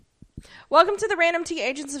Welcome to the Random T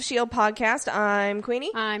Agents of S.H.I.E.L.D. podcast. I'm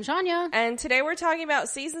Queenie. I'm Janya. And today we're talking about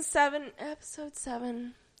Season 7, Episode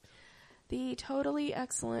 7, The Totally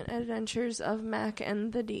Excellent Adventures of Mac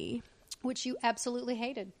and the D. Which you absolutely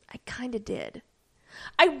hated. I kind of did.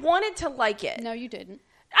 I wanted to like it. No, you didn't.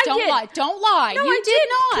 Don't lie. Don't lie. No, you I did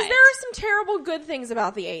not. Because there are some terrible good things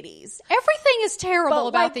about the 80s. Everything is terrible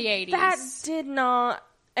about like, the 80s. That did not...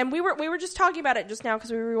 And we were just talking about it just now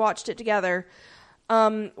because we rewatched it together.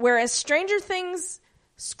 Whereas Stranger Things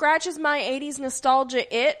scratches my 80s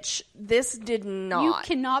nostalgia itch, this did not. You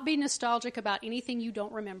cannot be nostalgic about anything you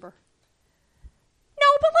don't remember. No,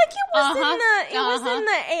 but like it was in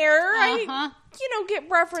the air. I get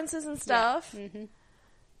references and stuff. Yeah. Mm-hmm.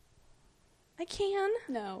 I can.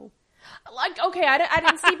 No. Like, okay, I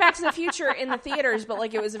didn't see Back to the Future in the theaters, but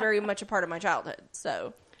like it was very much a part of my childhood.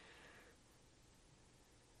 So,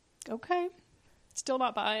 okay, still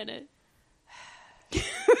not buying it.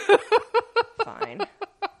 Fine.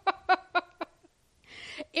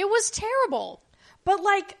 It was terrible. But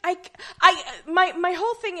like my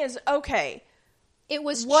whole thing is okay. It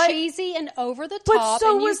was cheesy and over the top. But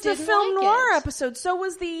so and was the film noir episode. So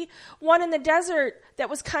was the one in the desert that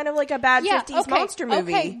was kind of like a bad 50s monster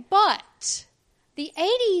movie. Okay, but the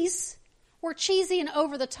 80s were cheesy and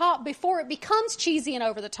over the top before it becomes cheesy and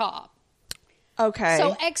over the top. Okay.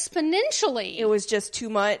 So exponentially, it was just too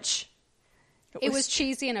much. It was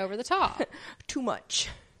cheesy and over the top. Too much.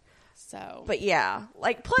 So. But yeah.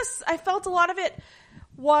 Like, plus, I felt a lot of it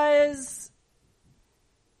was...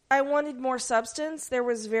 I wanted more substance. There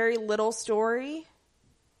was very little story,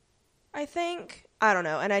 I think. I don't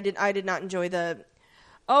know. And I did not enjoy the...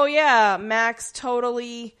 Oh, yeah, Max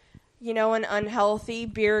totally, an unhealthy,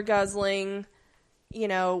 beer-guzzling,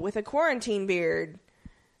 with a quarantine beard.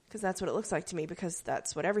 Because that's what it looks like to me. Because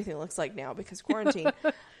that's what everything looks like now. Because quarantine.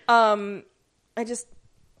 I just...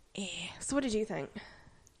 So what did you think?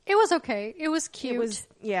 It was okay. It was cute. It was,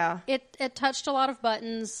 yeah. It touched a lot of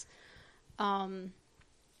buttons. I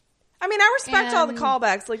mean, I respect all the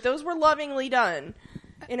callbacks. Like, those were lovingly done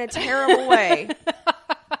in a terrible way.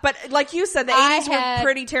 But like you said, the 80s were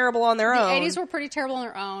pretty terrible on their own. The 80s were pretty terrible on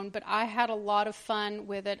their own, but I had a lot of fun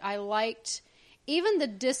with it. I liked even the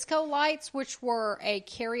disco lights, which were a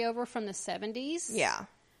carryover from the 70s. Yeah.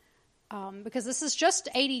 Because this is just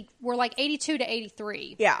 80, we're like 82 to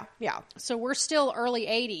 83. Yeah, yeah. So we're still early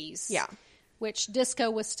 80s. Yeah. Which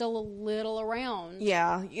disco was still a little around.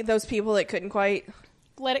 Yeah, those people that couldn't quite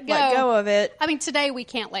let go of it. I mean, today we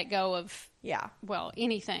can't let go of, yeah, well,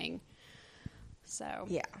 anything. So.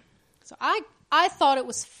 Yeah. So I thought it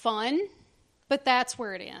was fun, but that's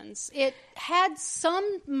where it ends. It had some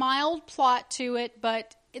mild plot to it,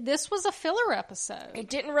 but this was a filler episode. It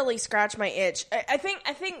didn't really scratch my itch. I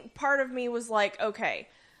think part of me was like, okay,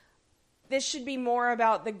 this should be more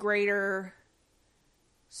about the greater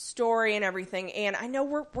story and everything. And I know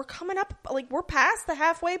we're coming up, like we're past the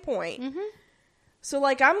halfway point. Mm-hmm. So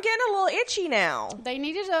like I'm getting a little itchy now. They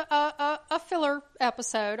needed a filler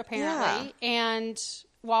episode apparently, yeah. And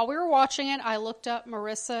while we were watching it, I looked up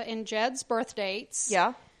Marissa and Jed's birth dates.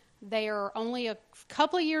 Yeah. They are only a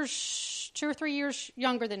couple of years, 2 or 3 years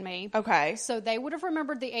younger than me. Okay. So they would have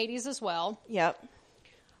remembered the 80s as well. Yep.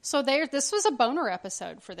 So this was a boner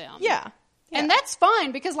episode for them. Yeah. And that's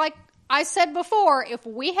fine because like I said before, if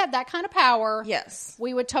we had that kind of power, yes,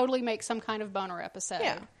 we would totally make some kind of boner episode.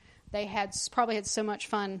 Yeah. They probably had so much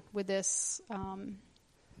fun with this. And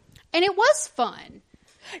it was fun.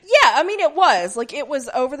 Yeah, I mean, it was. Like, it was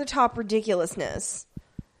over-the-top ridiculousness.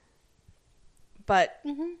 But,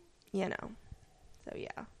 So, yeah.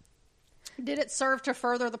 Did it serve to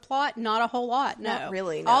further the plot? Not a whole lot, no. Not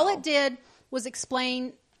really, no. All it did was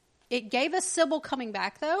explain... It gave us Sybil coming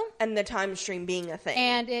back, though. And the time stream being a thing.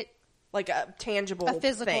 And it... Like a tangible A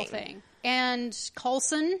physical thing. And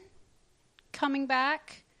Coulson coming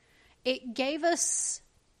back. It gave us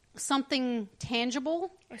something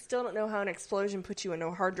tangible. I still don't know how an explosion puts you into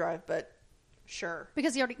a hard drive, but sure.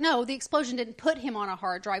 Because the explosion didn't put him on a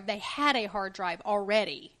hard drive. They had a hard drive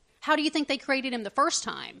already. How do you think they created him the first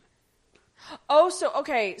time? Oh,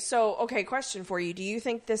 okay, question for you. Do you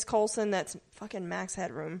think this Coulson that's fucking Max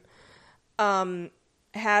Headroom,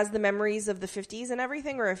 has the memories of the 50s and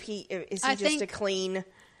everything, or is he just a clean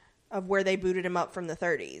of where they booted him up from the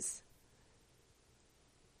 30s?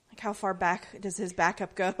 Like, how far back does his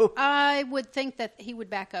backup go? I would think that he would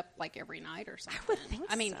back up like every night or something. I would think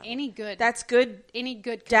I mean, so. any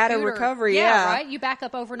good data recovery, yeah. Right? You back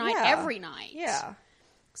up overnight every night. Yeah.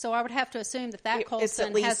 So I would have to assume that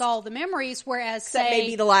Coulson has all the memories, whereas except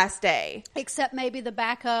maybe the last day. Except maybe the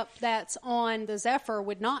backup that's on the Zephyr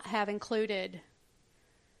would not have included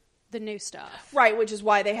the new stuff. Right, which is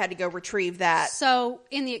why they had to go retrieve that. So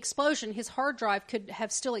in the explosion, his hard drive could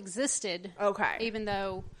have still existed. Okay. Even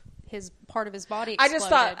though his part of his body I exploded. just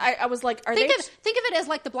thought, I was like, think of it as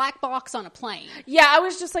like the black box on a plane. Yeah, I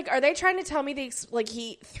was just like, are they trying to tell me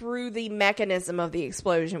he, through the mechanism of the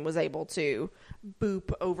explosion, was able to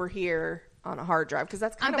boop over here on a hard drive? Because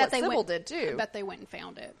that's kind of what Sybil did, too. I bet they went and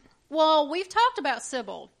found it. Well, we've talked about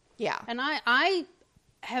Sybil. Yeah. And I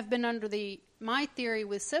have been under my theory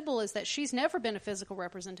with Sybil is that she's never been a physical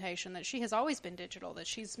representation, that she has always been digital, that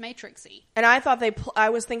she's matrixy. And I thought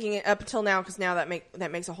I was thinking it up until now, because now that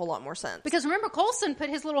makes a whole lot more sense. Because remember, Coulson put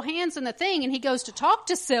his little hands in the thing and he goes to talk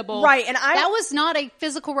to Sybil. Right, and that was not a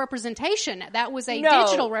physical representation. That was a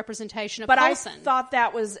digital representation of Coulson. But I thought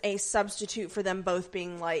that was a substitute for them both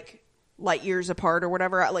being like light years apart or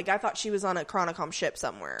whatever. Like, I thought she was on a Chronicom ship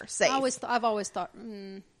somewhere safe. I've always thought,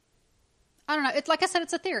 I don't know. It's like I said,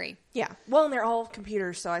 it's a theory. Yeah. Well, and they're all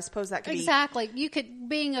computers, so I suppose that could exactly. You could,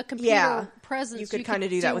 being a computer presence, you could kind of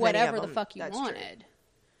do that with whatever any of the them. fuck you That's wanted.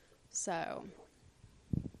 True.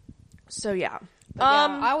 So yeah.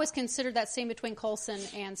 I always considered that scene between Coulson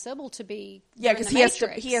and Sybil to be because he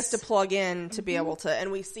has to plug in to be able to,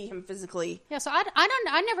 and we see him physically. Yeah. So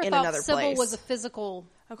I never thought Sybil place. was a physical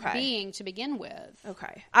being to begin with.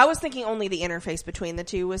 Okay. I was thinking only the interface between the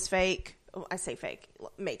two was fake. Oh, I say fake.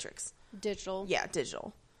 Matrix. Digital. Yeah,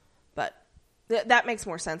 digital. But that makes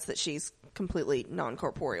more sense that she's completely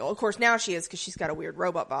non-corporeal. Of course, now she is because she's got a weird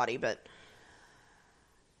robot body, but...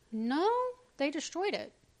 No, they destroyed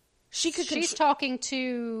it. She's talking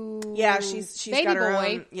to... Yeah, she's Baby got her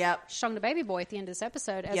Boy. own... Yep. She's talking to Baby Boy at the end of this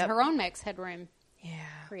episode as her own Max Headroom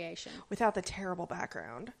creation. Without the terrible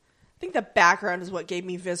background. I think the background is what gave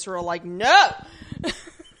me visceral, like, no!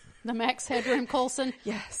 The Max Headroom Coulson.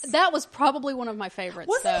 Yes. That was probably one of my favorites.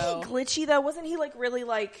 Wasn't he glitchy, though? Wasn't he, like, really,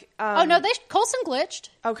 like... Oh, no, Coulson glitched.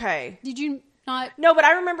 Okay. Did you not... No, but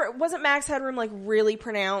I remember, wasn't Max Headroom, like, really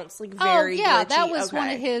pronounced? Like, very glitchy? That was one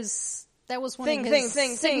of his... That was one of his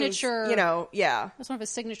signature... You know, yeah. It was one of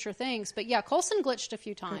his signature things. But, yeah, Coulson glitched a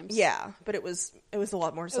few times. Yeah, but it was a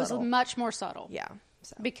lot more subtle. It was much more subtle. Yeah.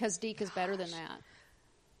 So. Because Deke is better than that.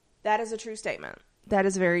 That is a true statement. That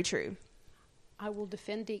is very true. I will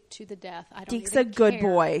defend Deke to the death. Deke's a good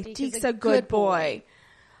boy. Deke's a good boy.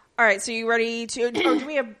 All right, so you ready to... or do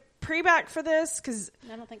we have pre-back for this? Because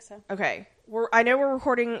I don't think so. Okay. I know we're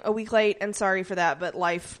recording a week late, and sorry for that, but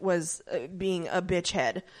life was being a bitch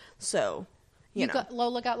head. So, you know.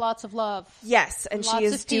 Lola got lots of love. Yes, and she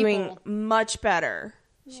is doing much better.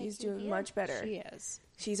 She's doing much better. She is.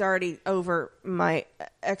 She's already over my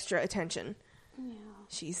extra attention. Yeah.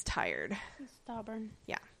 She's tired. She's stubborn.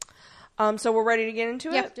 Yeah. So we're ready to get into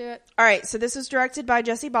it? Yep, do it. All right, so this is directed by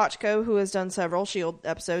Jesse Bochco, who has done several S.H.I.E.L.D.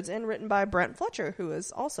 episodes, and written by Brent Fletcher, who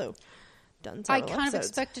has also done several episodes. I kind of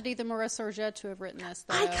expected either Marissa or Jed to have written this,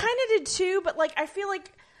 though. I kind of did, too, but, like, I feel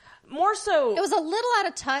like more so... It was a little out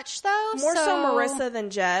of touch, though. More so Marissa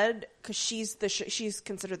than Jed, because she's she's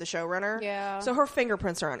considered the showrunner. Yeah. So her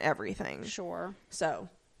fingerprints are on everything. Sure. So,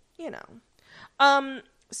 you know.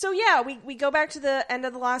 So yeah, we go back to the end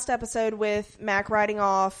of the last episode with Mac riding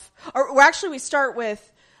off, or actually we start with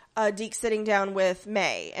Deke sitting down with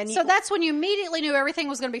May, and so that's when you immediately knew everything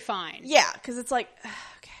was going to be fine. Yeah, because it's like,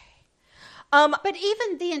 okay. But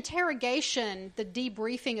even the interrogation, the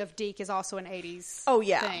debriefing of Deke is also an 80s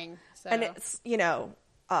thing. So. And it's, you know,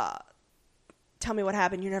 tell me what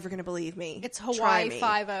happened. You're never going to believe me. It's Hawaii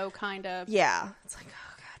 5-0 kind of. Yeah, it's like,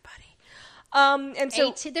 oh god, buddy. And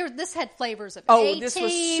so this had flavors of A-Team. This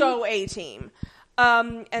was so A-Team.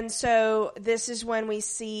 And so this is when we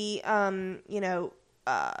see, you know,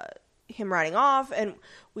 him riding off, and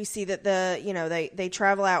we see that they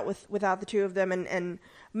travel out without the two of them, and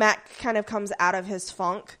Mac kind of comes out of his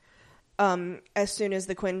funk as soon as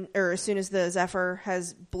the Zephyr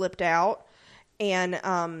has blipped out,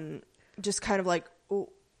 and just kind of like, oh,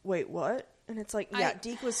 wait, what? And it's like, yeah,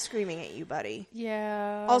 Deke was screaming at you, buddy.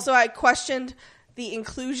 Yeah. Also, I questioned the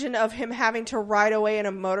inclusion of him having to ride away in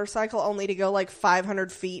a motorcycle only to go like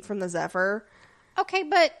 500 feet from the Zephyr. Okay,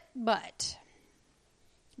 but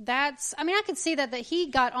that's, I mean, I could see that he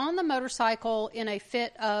got on the motorcycle in a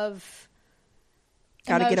fit of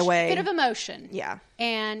gotta get away. Fit of emotion. Yeah.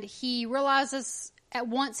 And he realizes at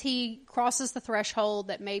once he crosses the threshold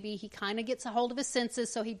that maybe he kind of gets a hold of his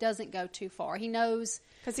senses, so he doesn't go too far. He knows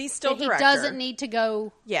because he's still that director. He doesn't need to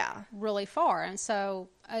go yeah really far, and so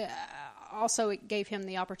also it gave him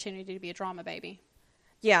the opportunity to be a drama baby.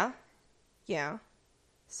 Yeah.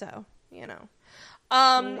 So you know,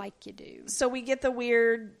 like you do. So we get the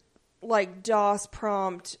weird like DOS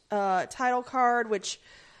prompt title card, which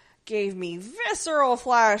gave me visceral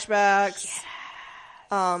flashbacks.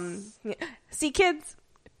 See, kids,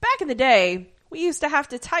 back in the day, we used to have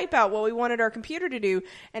to type out what we wanted our computer to do,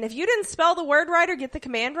 and if you didn't spell the word right or get the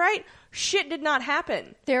command right, shit did not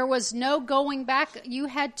happen. There was no going back. You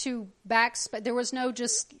had to backspace. There was no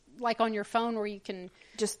just like on your phone where you can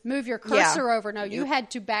Just move your cursor over. No, you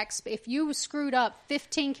had to backspace. If you screwed up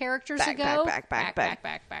 15 characters Back.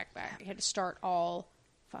 You had to start all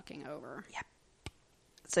fucking over. Yep.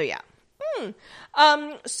 So yeah.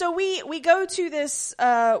 So we go to this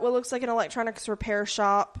what looks like an electronics repair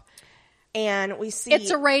shop, and we see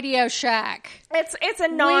It's a Radio Shack. it's a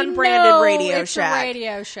non-branded Radio Shack. It's a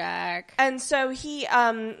Radio Shack. And so he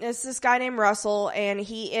it's this guy named Russell, and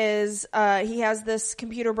he has this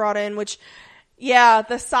computer brought in, which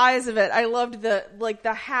the size of it. I loved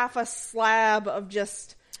the half a slab of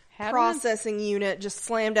just processing unit just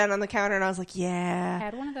slammed down on the counter, and I was like, yeah.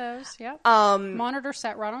 Had one of those, yep. Monitor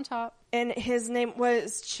sat right on top. And his name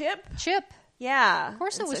was Chip? Chip. Yeah. Of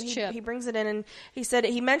course it was Chip. He brings it in, and he said,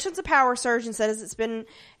 he mentions a power surge and says it's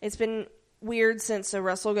been weird since, so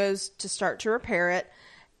Russell goes to start to repair it.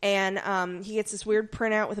 And he gets this weird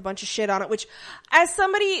printout with a bunch of shit on it, which, as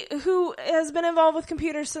somebody who has been involved with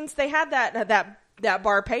computers since they had that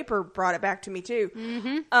bar paper, brought it back to me too.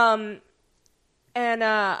 Mm-hmm. And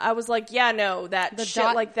I was like, yeah, no, that shit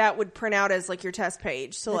like that would print out as like your test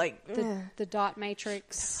page. So the dot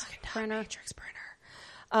matrix printer. Matrix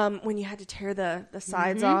printer. When you had to tear the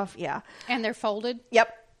sides off, yeah. And they're folded.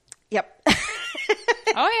 Yep.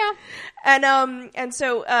 Oh yeah. And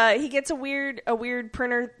so he gets a weird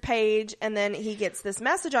printer page, and then he gets this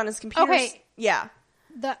message on his computer. Okay. Yeah.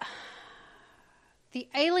 The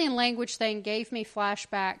alien language thing gave me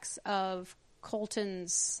flashbacks of Colton,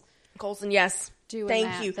 yes. Doing Thank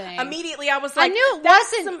that you. thing. Immediately I was like, I knew it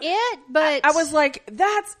wasn't it, but I was like,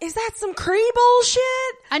 is that some Kree bullshit?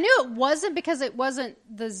 I knew it wasn't because it wasn't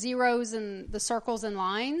the zeros and the circles and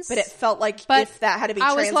lines. But it felt like But if that had to be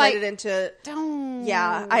I was translated like, into, don't.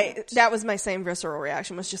 yeah, that was my same visceral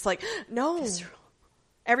reaction, was just like, no.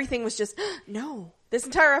 Everything was just, no. This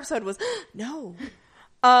entire episode was, no.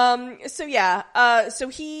 So yeah, so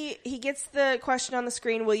he gets the question on the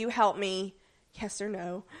screen, will you help me? Yes or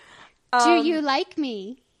no. Do you like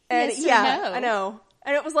me? And Yes or no? I know.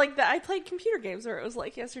 And it was like that. I played computer games where it was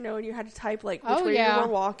like yes or no, and you had to type like which way you were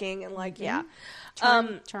walking, and like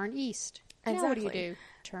turn east. Exactly. Now what do you do?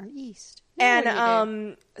 Turn east. Now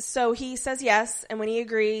and so he says yes, and when he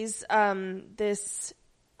agrees, I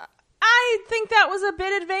think that was a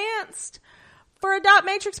bit advanced for a dot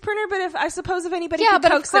matrix printer, but if anybody could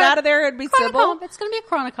coax it out of there, it'd be Sybil. It's going to be a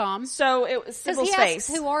Chronicom. So it was Sybil's face.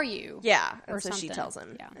 Who are you? Yeah, or and so something. she tells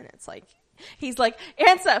him, Yeah. and it's like he's like,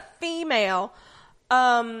 it's a female.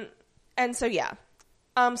 And so yeah,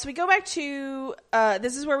 so we go back to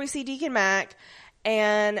this is where we see Deke and Mac,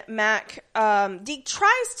 and Mac Deke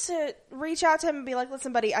tries to reach out to him and be like,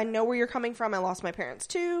 listen, buddy, I know where you're coming from. I lost my parents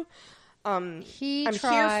too. I'm He tries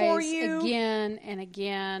here for you again and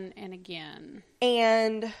again and again.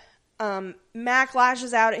 And Mac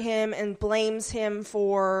lashes out at him and blames him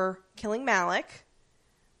for killing Malik,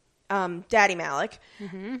 Daddy Malik.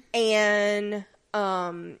 Mm-hmm.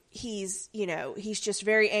 And he's just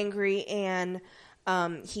very angry, and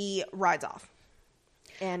he rides off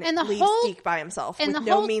and leaves Deke by himself with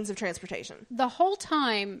no means of transportation. The whole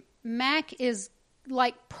time, Mac is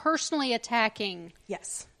like personally attacking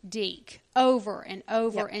Deke over and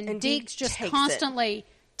over, and Deke just constantly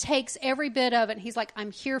takes every bit of it. He's like,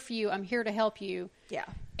 I'm here for you. I'm here to help you. Yeah.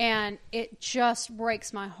 And it just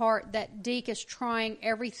breaks my heart that Deke is trying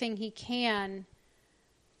everything he can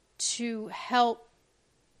to help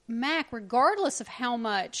Mac, regardless of how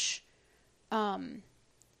much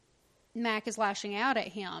Mac is lashing out at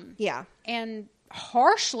him. Yeah. And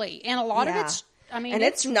harshly. And a lot of it's,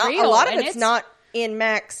 it's not real. A lot of it's not in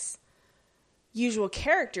Mac's usual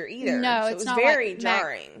character either. No, so it's it was not very like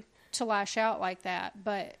jarring Mac to lash out like that,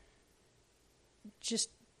 but just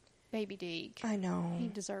baby Deke. I know. He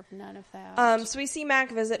deserved none of that. So we see Mac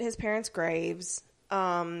visit his parents' graves,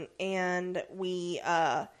 and he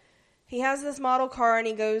has this model car, and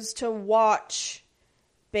he goes to watch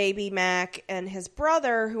baby Mac and his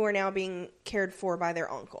brother, who are now being cared for by their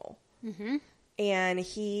uncle. Mm-hmm. And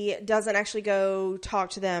he doesn't actually go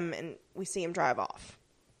talk to them, and we see him drive off.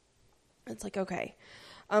 It's like, okay.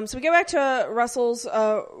 So we go back to Russell's,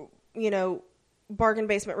 bargain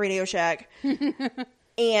basement Radio Shack.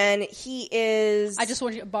 And he is... I just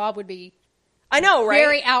wanted Bob would be... I know, right?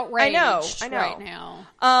 Very outraged I know. right now.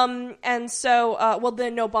 And so,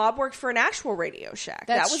 Bob worked for an actual Radio Shack.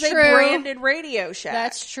 That was true. A branded Radio Shack.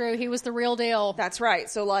 That's true. He was the real deal. That's right.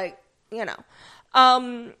 So,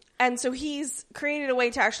 And so he's created a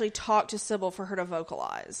way to actually talk to Sybil for her to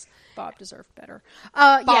vocalize. Bob deserved better.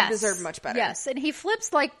 Bob deserved much better. Yes, and he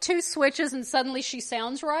flips like 2 switches and suddenly she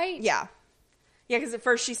sounds right. Yeah. Yeah, because at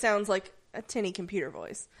first she sounds like a tinny computer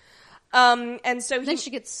voice. And so then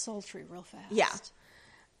she gets sultry real fast. Yeah.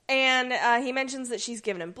 And he mentions that she's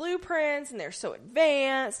given him blueprints and they're so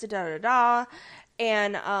advanced, da-da-da-da.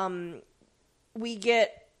 And we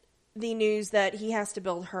get the news that he has to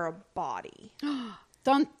build her a body.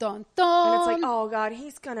 Dun, dun, dun. And it's like, oh, God,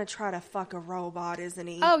 he's going to try to fuck a robot, isn't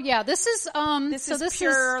he? Oh, yeah. This is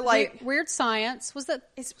pure, like... Weird Science. Was that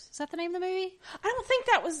the name of the movie? I don't think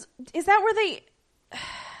that was... Is that where they...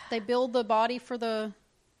 They build the body for the...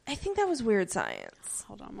 I think that was Weird Science.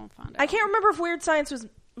 Hold on, I'm going to find out. I can't remember if Weird Science was,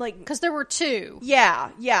 like... Because there were 2. Yeah.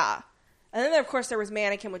 And then, of course, there was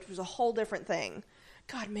Mannequin, which was a whole different thing.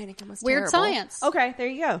 God, Mannequin was Weird terrible. Science. Okay, there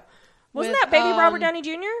you go. Wasn't that baby Robert Downey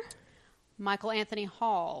Jr.? Michael Anthony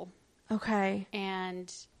Hall. Okay.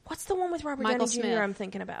 And what's the one with Robert Michael Downey Jr. Smith. I'm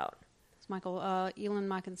thinking about? It's Michael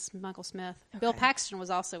Smith. Okay. Bill Paxton was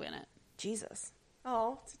also in it. Jesus.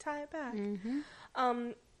 Oh, to tie it back.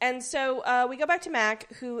 Mm-hmm. And so we go back to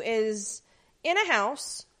Mac, who is in a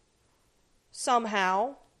house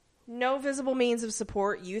somehow. No visible means of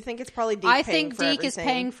support. You think it's probably Deke I paying think for Deke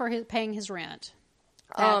everything. is paying his rent.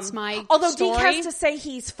 That's my although story. Deke has to say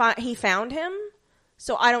he found him.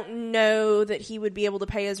 So I don't know that he would be able to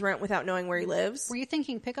pay his rent without knowing where he lives. Were you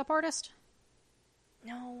thinking pickup artist?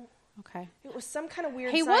 No. Okay. It was some kind of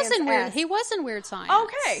weird He science. He was in Weird Science.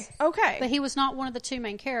 Okay. But he was not one of the 2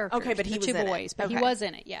 main characters. Okay, but he was 2 in boys. it. But Okay. he was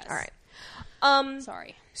in it, yes. All right.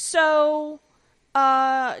 Sorry. So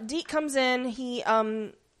Deke comes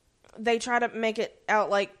in, they try to make it out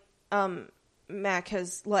like Mac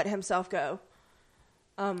has let himself go.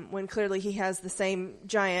 When clearly he has the same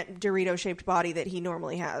giant Dorito-shaped body that he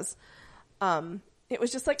normally has. It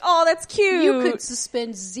was just like, oh, that's cute. You could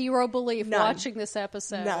suspend zero belief watching this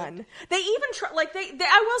episode. None. They even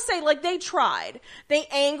I will say, they tried. They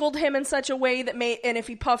angled him in such a way that and if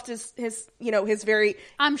he puffed his very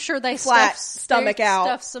I'm sure they flat stomach out,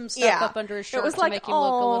 stuffed some stuff up under his shirt to make him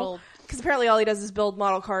look a little. Because apparently all he does is build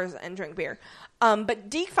model cars and drink beer. But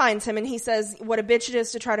Deke finds him and he says what a bitch it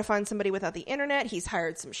is to try to find somebody without the internet. He's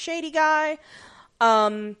hired some shady guy.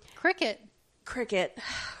 Cricket. Oh, God.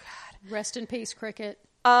 Rest in peace, Cricket.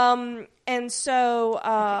 And so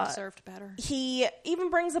he deserved better. He even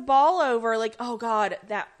brings a ball over, like, oh God,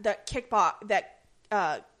 that kickball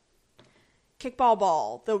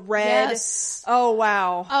ball, the red. Yes. Oh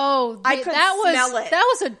wow. Oh, I could smell it. That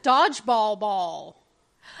was a dodgeball ball.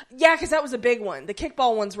 Yeah, because that was a big one. The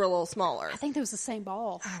kickball ones were a little smaller. I think it was the same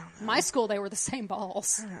ball. I don't know. My school, they were the same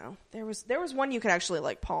balls. I don't know. There was one you could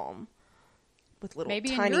actually palm with little maybe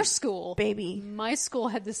tiny in your school, baby. My school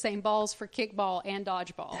had the same balls for kickball and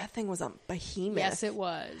dodgeball. That thing was a behemoth. Yes, it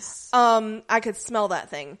was. I could smell that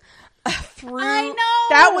thing. I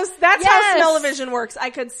know. That's how smell-o-vision works. I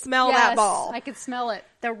could smell that ball. I could smell it.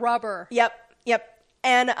 The rubber. Yep.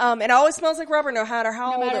 And it always smells like rubber, no matter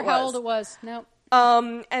how old it was. Nope.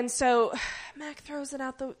 And so Mac throws it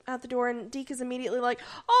out the door, and Deke is immediately like,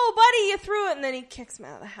 "Oh, buddy, you threw it!" And then he kicks him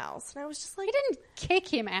out of the house. And I was just like, he didn't kick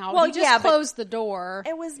him out. Well, he just closed the door.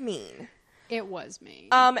 It was mean. It was mean.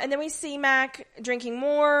 And then we see Mac drinking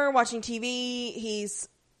more, watching TV. He's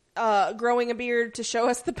growing a beard to show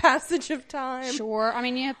us the passage of time. Sure. I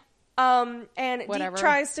mean, yeah. And whatever. Deke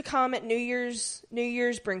tries to come at New Year's. New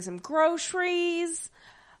Year's brings him groceries.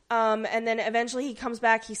 And then eventually he comes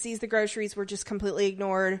back. He sees the groceries were just completely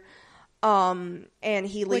ignored. And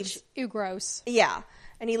he leaves. Ew, gross. Yeah.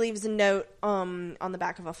 And he leaves a note on the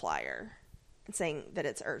back of a flyer saying that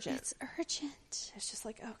it's urgent. It's urgent. It's just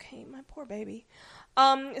like, okay, my poor baby.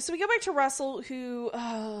 So we go back to Russell, who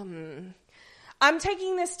I'm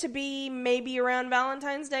taking this to be maybe around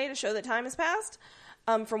Valentine's Day to show that time has passed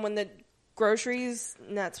from when the groceries.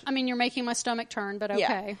 I mean, you're making my stomach turn, but okay.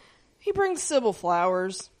 Yeah. He brings Sybil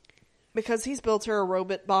flowers because he's built her a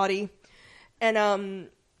robot body, and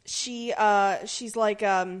she's like,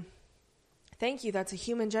 thank you, that's a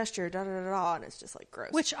human gesture, da da da da, and it's just like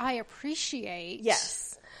gross. Which I appreciate.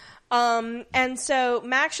 Yes. And so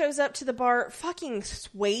Mac shows up to the bar, fucking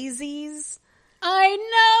Swayze's. I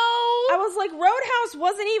know. I was like, Roadhouse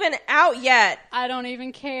wasn't even out yet. I don't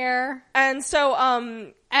even care. And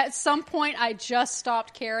so, at some point, I just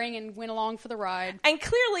stopped caring and went along for the ride. And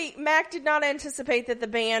clearly, Mac did not anticipate that the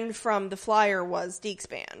band from the flyer was Deke's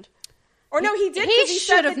band. Or no, he did. He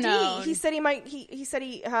should have known. He said he said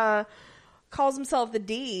he calls himself the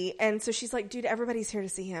D, and so she's like, dude, everybody's here to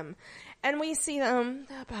see him. And we see them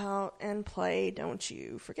about and play Don't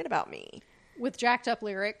You Forget About Me. With jacked up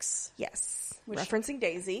lyrics. Yes. Referencing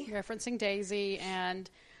Daisy. And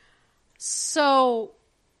so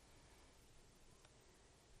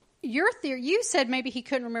your theory, you said maybe he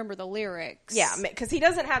couldn't remember the lyrics. Yeah, because he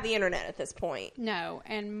doesn't have the internet at this point. No,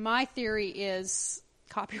 and my theory is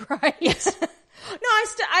copyright. No,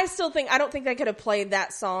 I still think, I don't think they could have played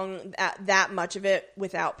that song, that much of it,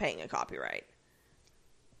 without paying a copyright.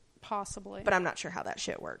 Possibly. But I'm not sure how that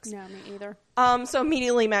shit works. No, me either. So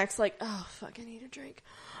immediately Mac's like, oh, fuck, I need a drink.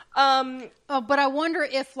 But I wonder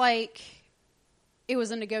if, like, it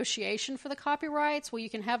was a negotiation for the copyrights. Well, you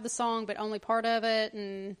can have the song, but only part of it,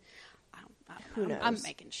 and who knows? I'm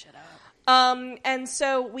making shit up. And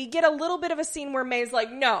so we get a little bit of a scene where May's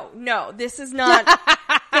like, no, this is not,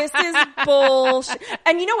 this is bullshit.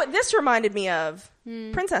 And you know what this reminded me of?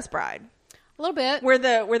 Princess Bride. A little bit. Where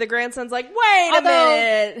the grandson's like, wait a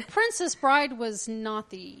minute. Princess Bride was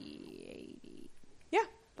not the 80s. Yeah,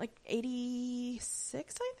 like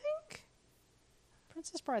 86, I think.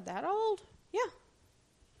 Princess Bride that old? Yeah.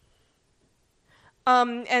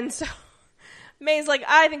 And so May's like,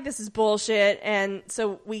 I think this is bullshit. And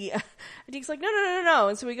so Deke's like, no.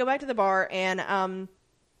 And so we go back to the bar and,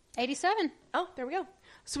 87. Oh, there we go.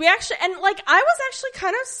 So we actually, and like, I was actually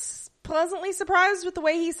kind of pleasantly surprised with the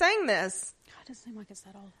way he sang this. God, it doesn't seem like it's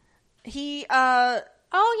that old. He,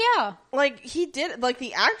 oh yeah. Like, he did, like,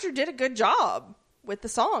 the actor did a good job with the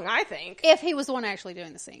song, I think. If he was the one actually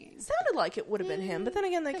doing the singing. It sounded like it would have been him, but then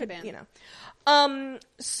again, they could, you know.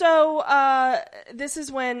 So, this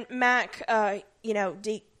is when Mac,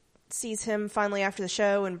 Deke sees him finally after the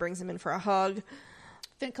show and brings him in for a hug.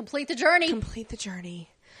 Then complete the journey.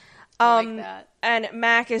 I like that. And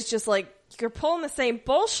Mac is just like, you're pulling the same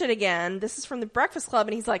bullshit again. This is from the Breakfast Club.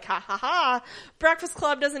 And he's like, ha ha ha, Breakfast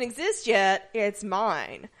Club doesn't exist yet. It's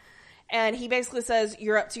mine. And he basically says,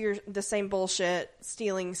 you're up to the same bullshit,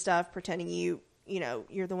 stealing stuff, pretending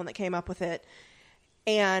you're the one that came up with it.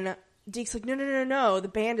 And Deke's like, no, the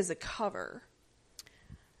band is a cover.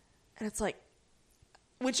 And it's like,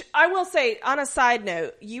 which I will say, on a side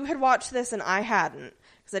note, you had watched this and I hadn't,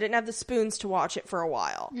 because I didn't have the spoons to watch it for a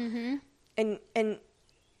while. Mm-hmm. And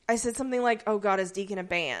I said something like, oh God, is Deke in a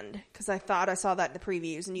band? Because I thought I saw that in the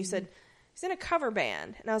previews. And you said, he's in a cover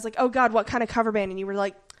band. And I was like, oh God, what kind of cover band? And you were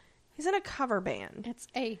like, he's in a cover band. It's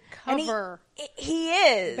a cover he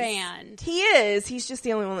is. Band. He is. He's just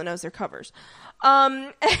the only one that knows their covers.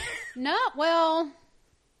 No, well.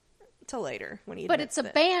 Till later. But it's a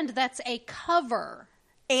band that's a cover.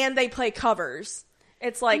 And they play covers.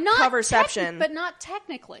 It's like coverception. But not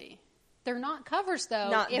technically. They're not covers,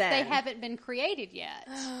 though, if they haven't been created yet.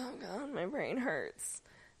 Oh, God, my brain hurts.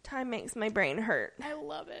 Time makes my brain hurt. I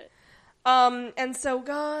love it. And so,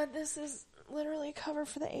 God, this is literally a cover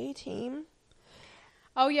for the A-Team.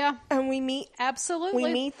 Oh, yeah. And we meet... Absolutely.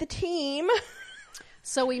 We meet the team.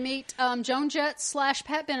 So we meet Joan Jett /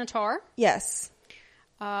 Pat Benatar. Yes.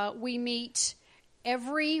 We meet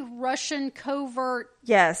every Russian covert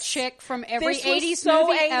chick from every 80s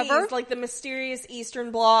movie 80s, ever. Like the mysterious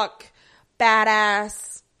Eastern Bloc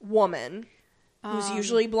badass woman who's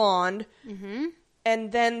usually blonde. Mm-hmm.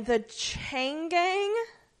 And then the Chang Gang?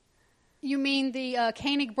 You mean the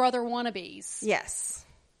Koenig brother wannabes? Yes.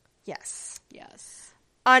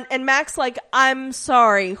 And Mac's like, I'm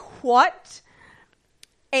sorry, what?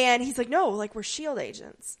 And he's like, no, like, we're S.H.I.E.L.D.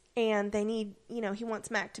 agents. And they need, he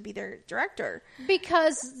wants Mac to be their director.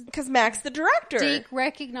 Because Mac's the director. Deke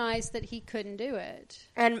recognized that he couldn't do it.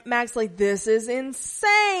 And Mac's like, this is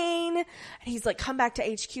insane. And he's like, come back to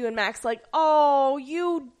HQ. And Mac's like, oh,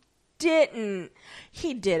 you didn't.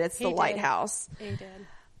 He did. It's the lighthouse. He did.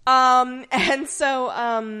 And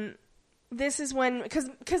so, this is when,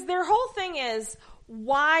 because their whole thing is,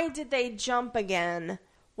 why did they jump again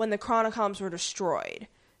when the Chronicoms were destroyed?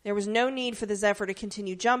 There was no need for the Zephyr to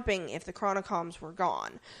continue jumping if the Chronicoms were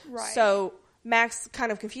gone. Right. So Mac's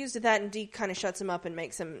kind of confused at that, and Deke kind of shuts him up and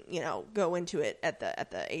makes him, go into it at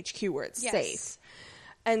the HQ where it's safe.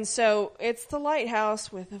 And so it's the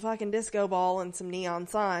lighthouse with a fucking disco ball and some neon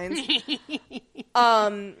signs.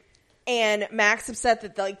 And Mac's upset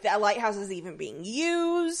that that lighthouse is even being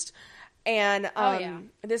used. And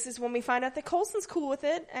this is when we find out that Coulson's cool with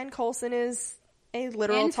it, and Coulson is a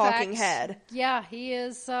literal talking head. Yeah, he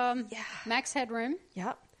is Max Headroom.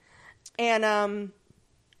 Yep. And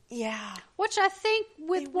which I think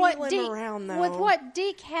with what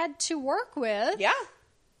Deke had to work with. Yeah.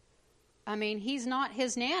 I mean, he's not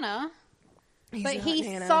his Nana. But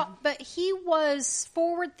he was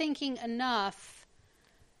forward thinking enough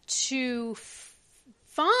to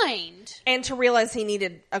find and to realize he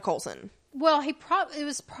needed a Coulson. Well, it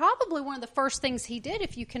was probably one of the first things he did,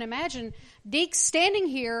 if you can imagine. Deke's standing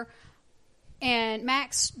here And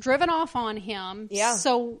Mac's driven off on him. Yeah.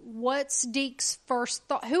 So what's Deke's first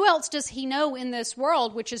thought? Who else does he know in this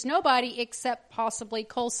world, which is nobody except possibly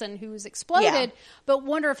Coulson, who's exploded, but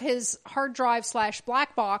wonder if his hard drive /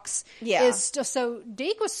 black box is just, so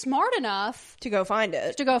Deke was smart enough to go find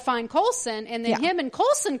it. To go find Coulson, and then him and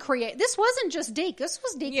Coulson this wasn't just Deke, this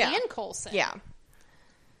was Deke and Coulson. Yeah.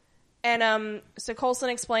 And so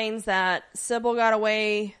Coulson explains that Sybil got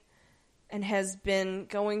away and has been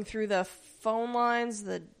going through the phone lines,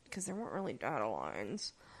 because there weren't really data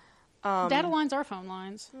lines. Data lines are phone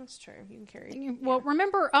lines. That's true. You can carry. Well,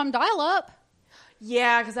 remember dial-up?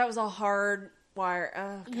 Yeah, because that was a hard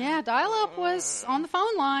wire. Yeah, dial-up was on the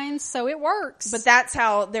phone lines, so it works. But that's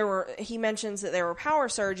how he mentions that there were power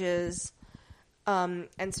surges, and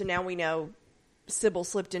so now we know Sybil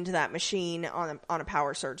slipped into that machine on a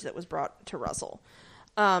power surge that was brought to Russell.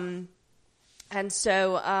 And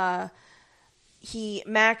so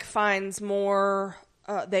Mac finds more.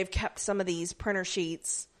 They've kept some of these printer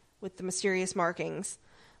sheets with the mysterious markings.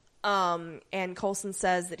 And Coulson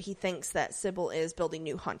says that he thinks that Sybil is building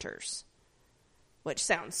new hunters, which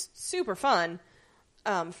sounds super fun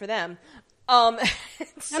for them. So,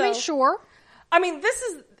 I mean, sure. I mean,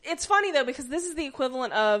 it's funny though, because this is the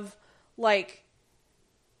equivalent of like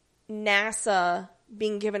NASA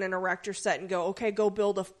being given an erector set and go, okay, go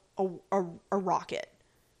build a rocket.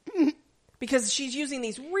 Because she's using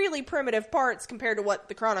these really primitive parts compared to what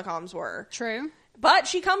the Chronicoms were. True. But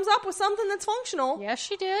she comes up with something that's functional. Yes,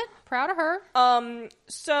 she did. Proud of her.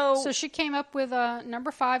 So she came up with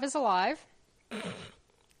number 5 is alive. God.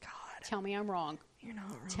 Tell me I'm wrong. You're not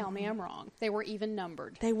wrong. Tell me I'm wrong. They were even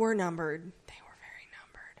numbered. They were numbered. They were very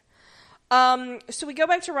numbered. So we go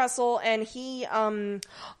back to Russell, and he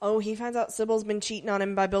finds out Sybil's been cheating on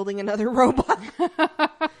him by building another robot.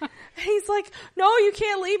 He's like, no, you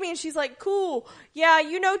can't leave me. And she's like, cool. Yeah,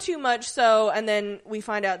 you know too much. So, and then we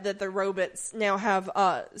find out that the robots now have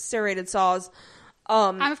serrated saws.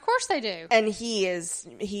 And of course they do. And he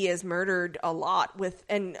is murdered a lot we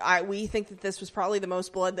think that this was probably the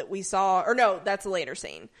most blood that we saw. Or no, that's a later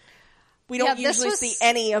scene. We don't usually see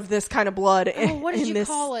any of this kind of blood. What did you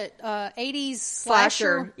call it? 80s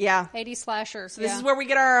slasher. Yeah. 80s slasher. So this is where we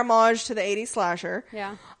get our homage to the 80s slasher.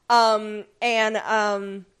 Yeah.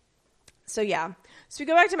 So we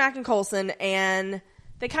go back to Mac and Coulson, and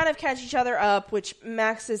they kind of catch each other up, which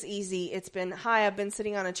Max is easy. It's been, hi, I've been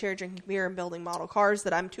sitting on a chair drinking beer and building model cars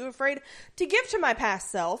that I'm too afraid to give to my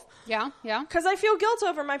past self. Yeah, yeah. Because I feel guilt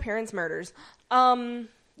over my parents' murders. You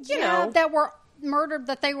know. That were murdered,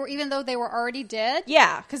 even though they were already dead.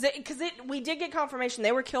 Yeah, because we did get confirmation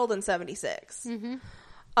they were killed in 76. Mm-hmm.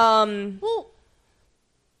 Well,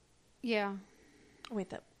 yeah.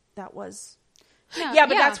 Wait, that was... No, yeah,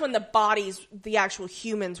 but that's when the actual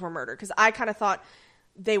humans were murdered. Because I kind of thought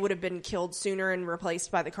they would have been killed sooner and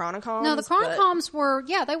replaced by the Chronicoms. No, the Chronicoms were,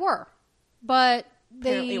 they were. But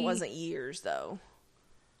apparently it wasn't years, though.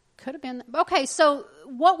 Could have been. Okay, so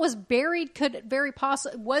what was buried could very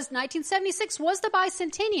possibly, was 1976, was the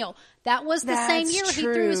bicentennial. That was the same year he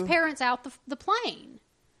threw his parents out the plane.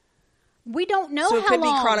 We don't know how long. So it could be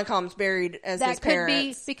Chronicoms buried as his parents. That could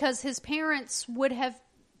be because his parents would have...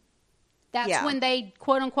 That's when they,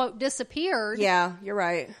 quote unquote, disappeared. Yeah, you're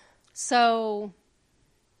right. So,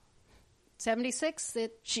 76,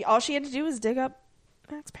 all she had to do was dig up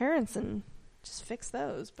Mac's parents and just fix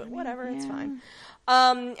those. But whatever, it's fine.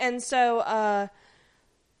 And so,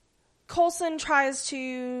 Coulson tries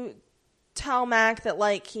to tell Mac that,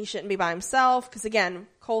 like, he shouldn't be by himself. Because, again,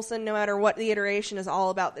 Coulson, no matter what the iteration, is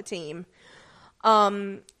all about the team.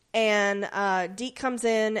 And Deke comes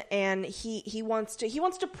in, and he wants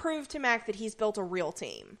to prove to Mac that he's built a real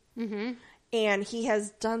team. Mm-hmm. And he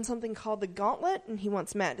has done something called the Gauntlet, and he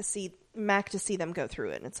wants Mac to see them go through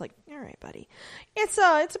it. And it's like, all right, buddy, it's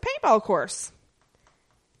a paintball course,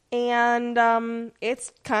 and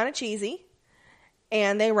it's kind of cheesy.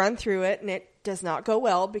 And they run through it, and it does not go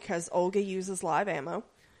well because Olga uses live ammo.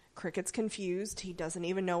 Cricket's confused; he doesn't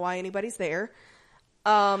even know why anybody's there.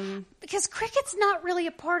 Because Cricket's not really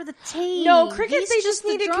a part of the team. No, Cricket, they just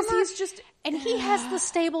need it because he's just... And he has the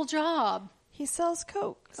stable job. He sells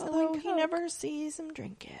Coke, although he never sees him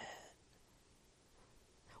drink it.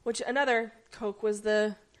 Coke was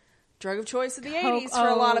the drug of choice of the 80s for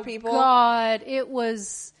a lot of people. God, it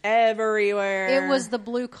was... everywhere. It was the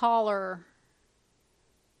blue-collar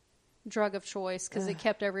drug of choice because it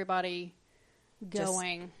kept everybody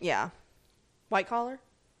going. White collar?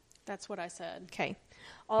 That's what I said. Okay.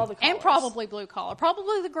 All the collars. And probably blue collar.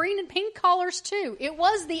 Probably the green and pink collars, too. It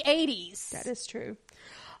was the 80s. That is true.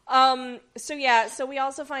 So we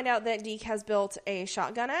also find out that Deke has built a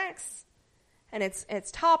shotgun axe. and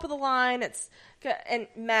it's top of the line. And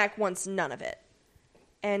Mac wants none of it.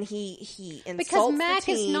 And he insults because Mac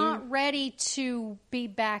the team. is not ready to be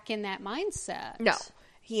back in that mindset. No.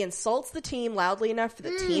 He insults the team loudly enough for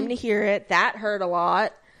the team to hear it. That hurt a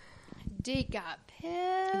lot. Deke got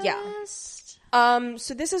pissed. Yeah.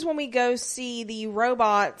 So this is when we go see the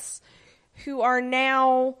robots who are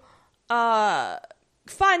now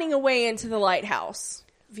finding a way into the lighthouse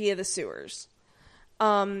via the sewers.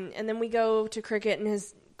 And then we go to Cricket and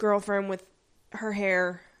his girlfriend with her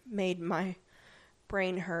hair made my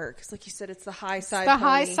brain hurt. Because like you said, it's the high side pony.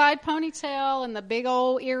 High side ponytail and the big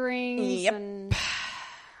old earrings. Yep. And...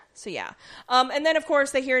 So yeah. And then of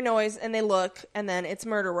course they hear a noise and they look and then it's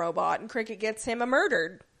Murder Robot and Cricket gets him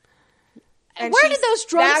murdered. And where did those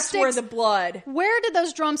drumsticks... That's where the blood... Where did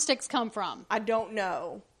those drumsticks come from? I don't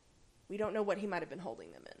know. We don't know what he might have been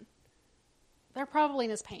holding them in. They're probably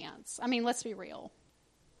in his pants. I mean, let's be real.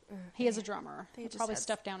 He is a drummer. They probably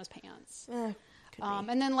stuffed down his pants.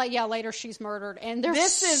 And then, later she's murdered. And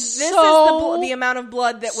this is the amount of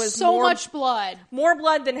blood that was much blood. More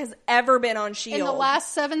blood than has ever been on S.H.I.E.L.D. in the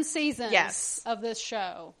last 7 seasons of this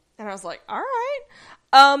show. And I was like, all right.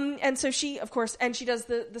 And so she, of course, and she does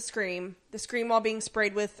the scream while being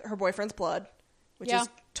sprayed with her boyfriend's blood, which is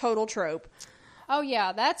total trope. Oh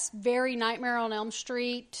yeah, that's very Nightmare on Elm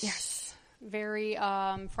Street. Yes. Very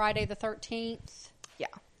Friday the 13th. Yeah.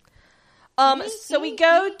 So we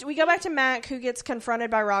go back to Mac, who gets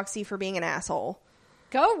confronted by Roxy for being an asshole.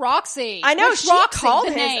 Go Roxy! I know. Which she Roxy? called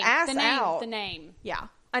the his name, ass the name, out. The name. Yeah,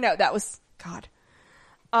 I know. That was God.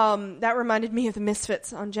 That reminded me of the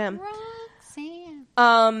Misfits on Gem. Roxy.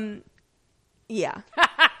 Yeah.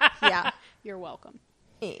 Yeah. You're welcome.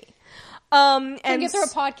 And get through a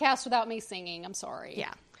podcast without me singing. I'm sorry.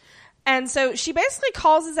 Yeah. And so she basically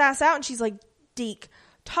calls his ass out and she's like, Deke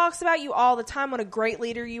talks about you all the time, what a great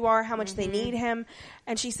leader you are, how much they need him.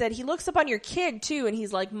 And she said, he looks up on your kid too. And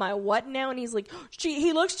he's like, my what now? And he's like,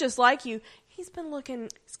 he looks just like you. He's been looking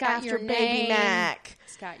after baby Mac.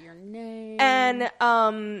 He's got your name. And,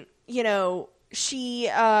 she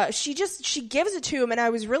gives it to him. And I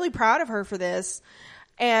was really proud of her for this.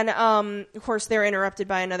 And, of course, they're interrupted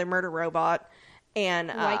by another murder robot. And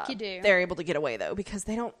like you do. They're able to get away, though, because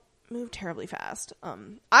they don't move terribly fast.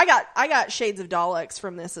 I got shades of Daleks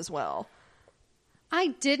from this as well. I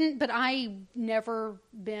didn't, but I never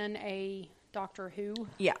been a Doctor Who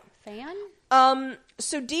fan.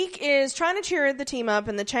 So Deke is trying to cheer the team up,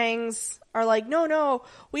 and the Changs are like, no,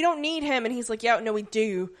 we don't need him. And he's like, yeah, no, we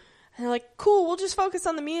do. And they're like, cool, we'll just focus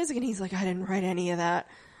on the music. And he's like, I didn't write any of that.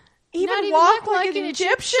 Even walk like an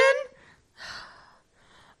Egyptian?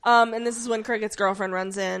 And this is when Cricket's girlfriend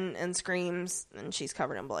runs in and screams, and she's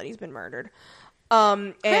covered in blood. He's been murdered.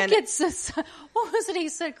 Cricket's what was it he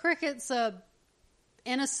said? Cricket's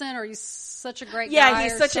innocent, or he's such a great guy. Yeah,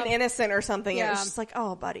 he's such an innocent or something. Yeah. It was just like,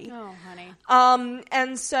 oh, buddy. Oh, honey.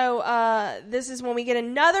 And so this is when we get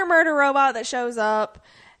another murder robot that shows up,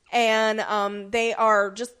 and they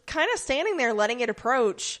are just kind of standing there letting it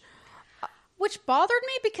approach. Which bothered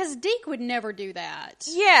me because Deke would never do that.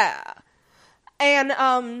 Yeah.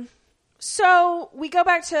 And so we go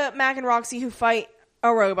back to Mac and Roxy, who fight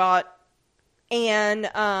a robot.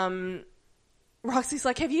 And Roxy's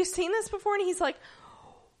like, have you seen this before? And he's like,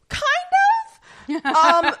 kind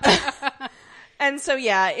of. And so,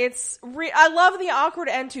 yeah, it's... I love the awkward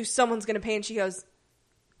end to someone's going to pay. And she goes,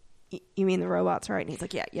 you mean the robots, right? And he's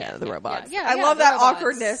like, yeah, the robots. Yeah, I love that robots.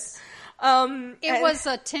 Awkwardness. It was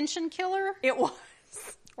a tension killer. It was.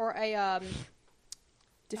 Or a...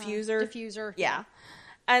 diffuser. Yeah.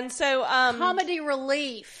 And so comedy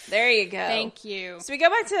relief. There you go. Thank you. So we go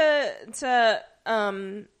back to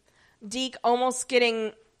Deke almost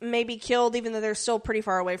getting maybe killed, even though they're still pretty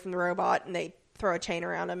far away from the robot, and they throw a chain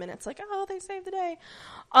around him, and it's like, oh, they saved the day.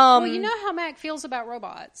 Well, you know how Mac feels about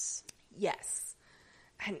robots. Yes.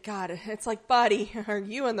 And God, it's like, buddy, are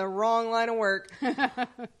you in the wrong line of work?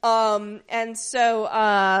 And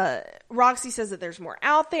so Roxy says that there's more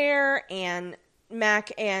out there, and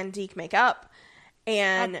Mac and Deke make up,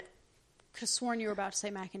 and I could have sworn you were about to say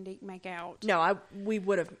Mac and Deke make out. No, we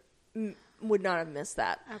would not have missed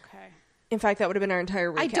that. Okay. In fact, that would have been our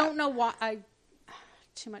entire recap. I don't know why.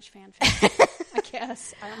 Too much fanfic. I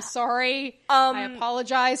guess. I'm sorry. I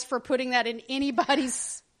apologize for putting that in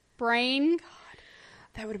anybody's brain. God,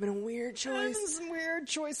 that would have been a weird choice. Some weird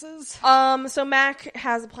choices. So Mac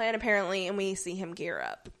has a plan apparently, and we see him gear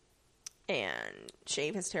up and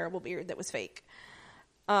shave his terrible beard that was fake.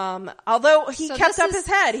 Although he kept up his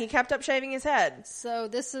head. He kept up shaving his head. So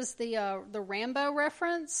this is the Rambo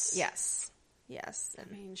reference? Yes. I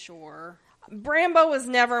mean, sure. Rambo was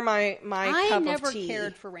never my cup of tea. I never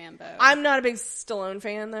cared for Rambo. I'm not a big Stallone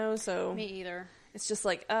fan, though, so... Me either. It's just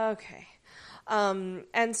like, okay.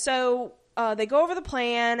 And so they go over the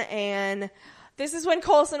plan, and this is when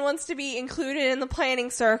Coulson wants to be included in the planning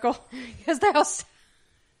circle. Because that was...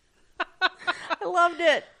 I loved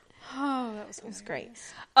it. Oh, that was great.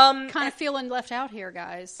 Kind of feeling left out here,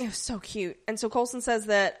 guys. It was so cute. And so Coulson says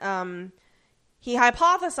that he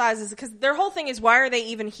hypothesizes, because their whole thing is, why are they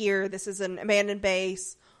even here? This is an abandoned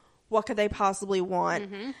base. What could they possibly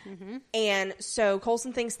want? And so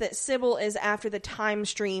Coulson thinks that Sybil is after the time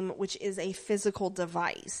stream, which is a physical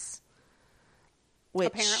device. Which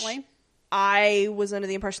apparently. I was under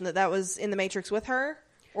the impression that was in the Matrix with her.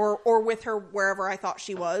 Or with her wherever I thought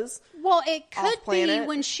she was. Well, it could be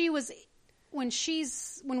when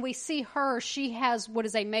we see her, she has what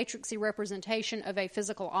is a matrixy representation of a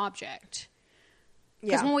physical object.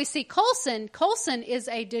 Because when we see Coulson is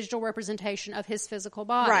a digital representation of his physical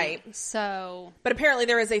body. Right. So, but apparently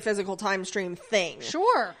there is a physical time stream thing.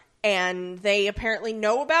 Sure. And they apparently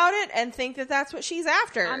know about it and think that that's what she's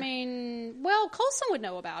after. I mean, well, Coulson would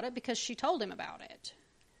know about it because she told him about it.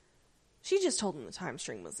 She just told him the time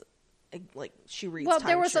stream was like she reads. Well,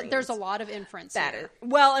 time there's a lot of inference there.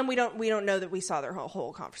 Well, and we don't know that we saw their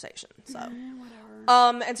whole conversation. So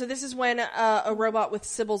whatever. And so this is when a robot with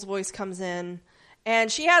Sybil's voice comes in,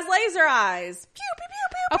 and she has laser eyes. Pew pew pew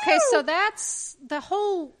pew. Okay, so that's the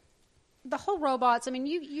whole robots. I mean,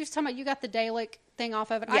 you talking about you got the Dalek thing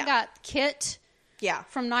off of it. Yeah. I got Kit. Yeah,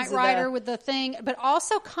 from Knight Rider with the thing, but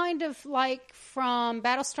also kind of like from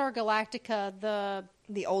Battlestar Galactica,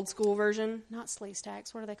 the old school version. Not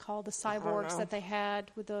Sleestaks. What are they called? The cyborgs that they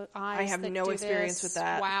had with the eyes. I have no experience with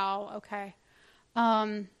that. Wow. Okay.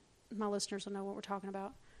 My listeners will know what we're talking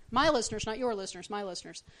about. My listeners, not your listeners. My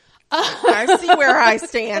listeners. I see where I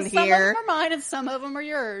stand here. Some of them are mine, and some of them are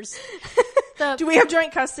yours. Do we have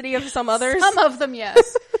joint custody of some others? Some of them,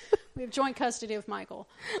 yes. We have joint custody of Michael.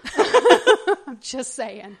 I'm just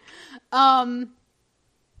saying. Yeah,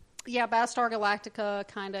 Battlestar Galactica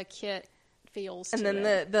kind of Kit feels. And then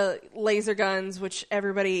the laser guns, which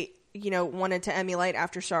everybody, wanted to emulate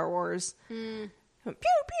after Star Wars. Pew, pew, pew,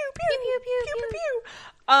 pew, pew, pew, pew, pew.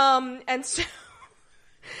 And so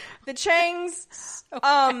the Changs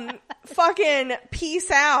fucking peace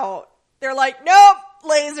out. They're like, nope,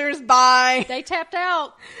 lasers, bye. They tapped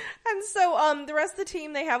out. And so the rest of the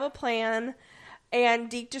team, they have a plan, and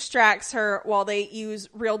Deke distracts her while they use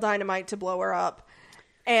real dynamite to blow her up.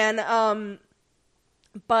 And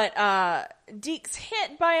but Deke's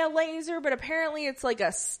hit by a laser, but apparently it's like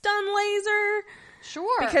a stun laser.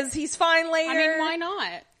 Sure. Because he's fine later. I mean, why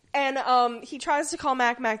not? And he tries to call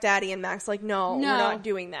Mac Daddy, and Mac's like, no, we're not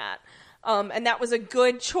doing that. And that was a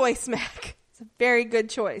good choice, Mac. It's a very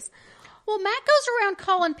good choice. Well, Mac goes around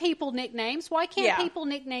calling people nicknames. Why can't people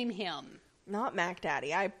nickname him? Not Mac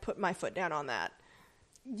Daddy. I put my foot down on that.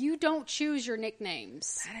 You don't choose your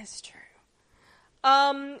nicknames. That is true.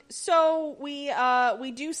 So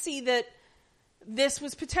we do see that this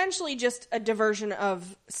was potentially just a diversion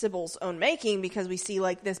of Sybil's own making, because we see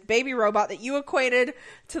like this baby robot that you equated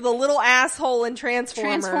to the little asshole in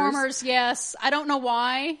Transformers. Transformers, yes. I don't know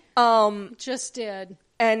why. Just did.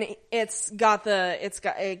 And it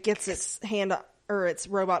gets its hand, or its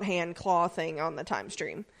robot hand claw thing on the time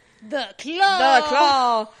stream. The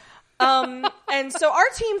claw. And so our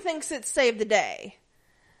team thinks it's saved the day.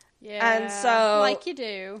 Yeah. And so, like you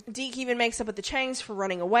do. Deke even makes up with the Changs for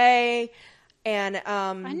running away. And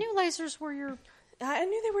I knew lasers were your. I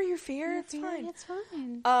knew they were your fear. It's fine. It's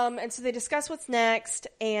fine. And so they discuss what's next,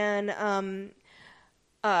 and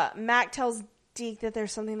Mac tells Deke that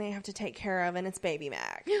there's something they have to take care of, and it's baby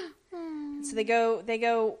Mac. So they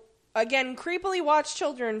go again, creepily watch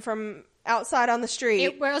children from outside on the street.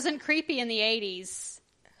 It wasn't creepy in the 80s.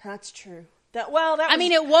 That's true. It was.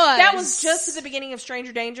 That was just at the beginning of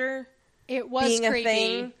Stranger Danger. It was being creepy. A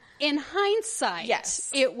thing. In hindsight,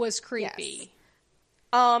 yes, it was creepy.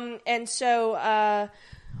 Yes. And so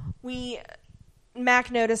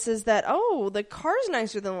Mac notices that, the car's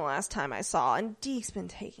nicer than the last time I saw, and Deke's been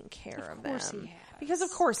taking care of them. Of course he has. Because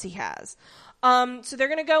of course he has. So they're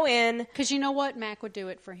going to go in. Because you know what? Mac would do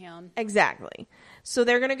it for him. Exactly. So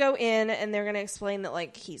they're going to go in, and they're going to explain that,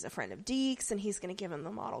 like, he's a friend of Deke's, and he's going to give him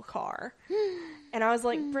the model car. And I was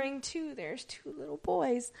like, bring two. There's two little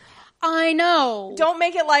boys. I know. Don't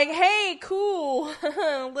make it like, hey, cool,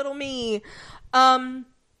 little me.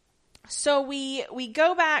 So we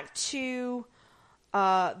go back to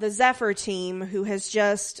the Zephyr team, who has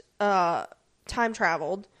just time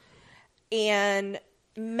traveled, and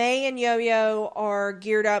May and Yo-Yo are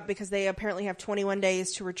geared up because they apparently have 21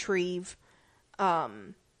 days to retrieve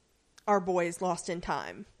our boys lost in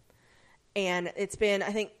time. And it's been,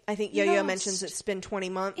 I think Yo-Yo mentions it's been 20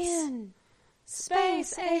 months. In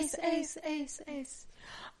space, ace.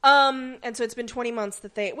 And so it's been 20 months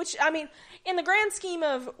that which, I mean, in the grand scheme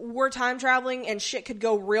of we're time traveling and shit could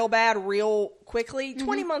go real bad real quickly,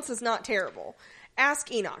 20 months is not terrible.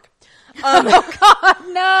 Ask Enoch. Oh God,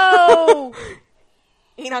 no!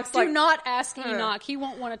 Enoch's Do not ask Enoch. He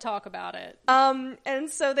won't want to talk about it. And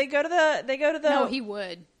so they go to the. No, he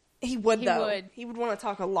would. He would. He would want to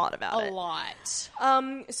talk a lot about it. A lot.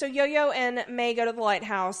 So Yo-Yo and May go to the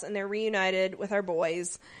lighthouse and they're reunited with our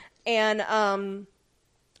boys, and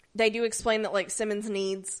they do explain that like Simmons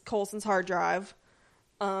needs Coulson's hard drive.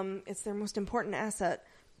 It's their most important asset.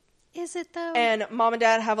 Is it though? And Mom and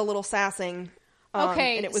Dad have a little sassing.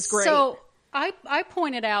 Okay, and it was great. So I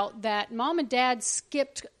pointed out that Mom and Dad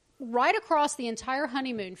skipped right across the entire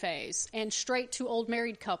honeymoon phase and straight to old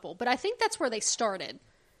married couple. But I think that's where they started.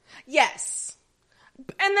 Yes.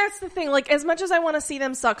 And that's the thing. Like, as much as I want to see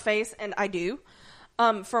them suck face, and I do,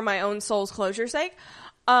 for my own soul's closure's sake,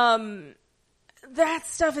 that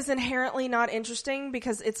stuff is inherently not interesting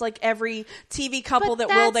because it's like every TV couple that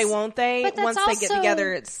will they, won't they. Once they get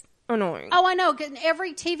together, it's annoying. Oh, I know.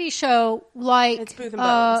 Every TV show, like... It's Booth and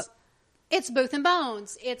Bones. It's Booth and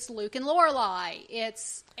Bones. It's Luke and Lorelai.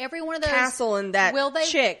 It's every one of those... Castle and that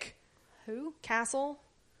chick. Who? Castle?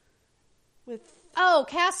 With... Oh,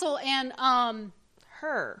 Castle and,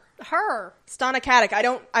 Her. Stana Katic. I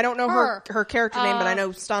don't know her character name, but I know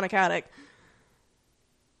Stana Katic.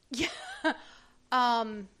 Yeah.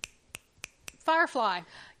 Firefly.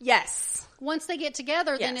 Yes. Once they get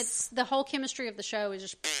together, then it's the whole chemistry of the show is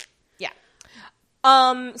just... Yeah.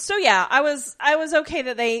 So yeah, I was okay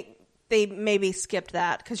that they maybe skipped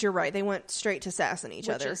that, because you're right. They went straight to sassing each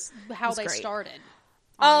other. Which is how they started.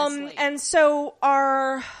 Honestly. And so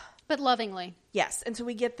But lovingly. Yes. And so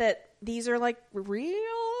we get that these are like real ?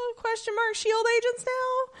 S.H.I.E.L.D. agents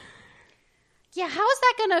now. Yeah, how is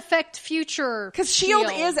that going to affect future? Because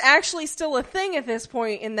S.H.I.E.L.D. is actually still a thing at this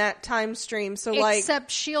point in that time stream. So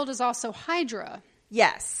except S.H.I.E.L.D. is also Hydra.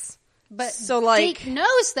 Yes. But so like Deke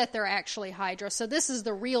knows that they're actually Hydra, so this is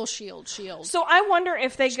the real S.H.I.E.L.D. So I wonder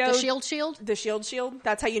if they go... The S.H.I.E.L.D.? The S.H.I.E.L.D.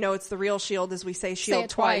 That's how you know it's the real S.H.I.E.L.D. as we say S.H.I.E.L.D.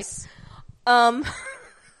 twice.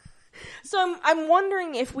 So I'm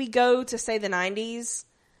wondering if we go to, say, the 90s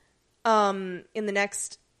in the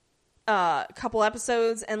next couple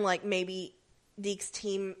episodes, and like maybe Deke's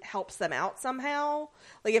team helps them out somehow.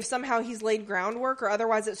 Like if somehow he's laid groundwork, or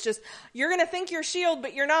otherwise it's just, you're going to think you're S.H.I.E.L.D.,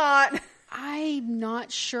 but you're not. I'm not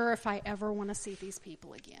sure if I ever want to see these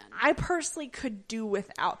people again. I personally could do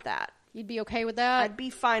without that. You'd be okay with that? I'd be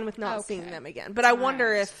fine with not seeing them again. But I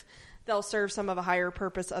wonder if they'll serve some of a higher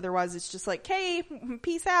purpose. Otherwise, it's just like, hey,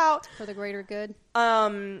 peace out. For the greater good.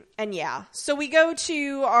 And yeah. So we go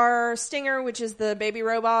to our Stinger, which is the baby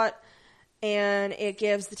robot, and it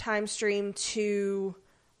gives the time stream to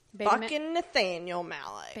fucking Nathaniel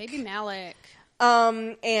Malik. Baby Malik.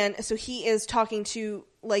 And so he is talking to,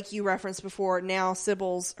 like you referenced before, now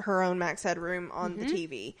Sybil's her own Max Headroom on the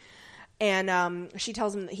TV. And she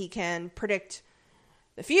tells him that he can predict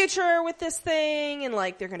the future with this thing, and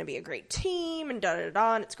like they're going to be a great team, and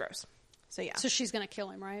da-da-da-da, and it's gross. So yeah. So she's going to kill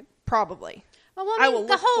him, right? Probably. Well, I mean, will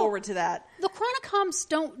look forward to that. The Chronicoms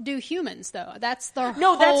don't do humans, though. That's the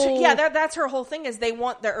that's her whole thing, is they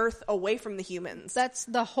want the Earth away from the humans. That's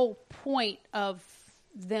the whole point of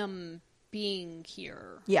them being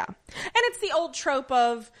here. Yeah. And it's the old trope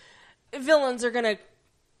of villains are going to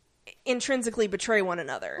intrinsically betray one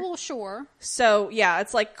another. Well, sure. So, yeah,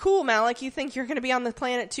 it's like, cool, Malik, you think you're going to be on the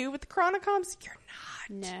planet too with the Chronicoms? You're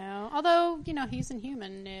not. No. Although, he's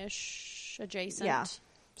Inhuman-ish adjacent. Yeah.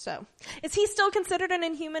 So, is he still considered an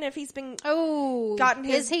Inhuman if he's been gotten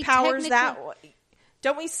his he powers that way?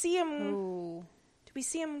 Don't we see him? Ooh. Do we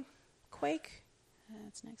see him quake?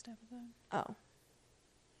 That's next episode. Oh.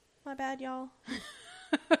 My bad, y'all.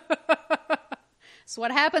 So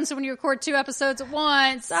what happens when you record 2 episodes at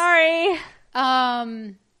once? Sorry.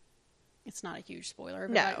 It's not a huge spoiler.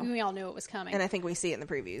 But No. we all knew it was coming. And I think we see it in the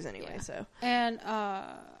previews anyway, so. And,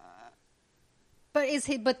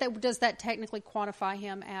 does that technically quantify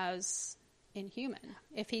him as Inhuman?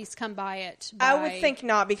 If he's come by it by I would think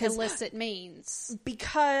not, because illicit means.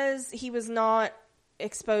 Because he was not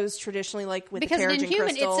exposed traditionally, like with because the Terrigen Inhuman,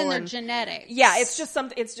 crystal. It's in their genetics. Yeah, it's just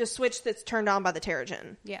it's just switch that's turned on by the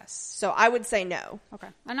Terrigen. Yes. So I would say no. Okay.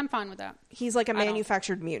 And I'm fine with that. He's like a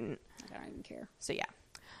manufactured mutant. I don't even care. So yeah.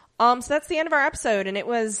 So that's the end of our episode, and it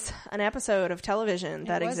was an episode of television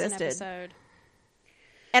that existed. An episode.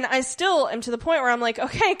 And I still am to the point where I'm like,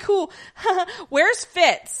 okay, cool. Where's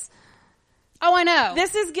Fitz? Oh, I know.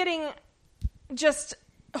 This is getting just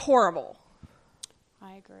horrible.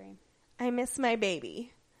 I agree. I miss my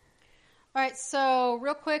baby. All right, so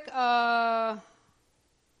real quick, the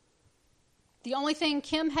only thing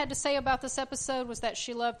Kim had to say about this episode was that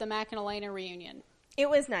she loved the Mac and Elena reunion. It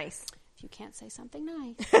was nice. If you can't say something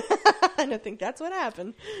nice. I don't think that's what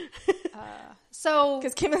happened.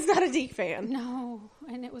 Because Kim is not a Deke fan. No,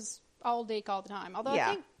 and it was all Deke all the time. Although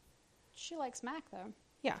I think she likes Mac, though.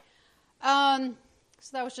 Yeah. So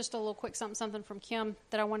that was just a little quick something from Kim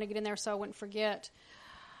that I wanted to get in there so I wouldn't forget.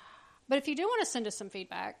 But if you do want to send us some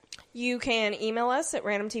feedback, you can email us at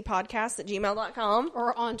randomtpodcast@gmail.com.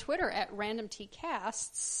 Or on Twitter at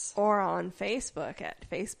randomtcasts. Or on Facebook at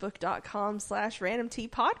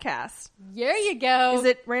facebook.com/randomtpodcast. There you go. Is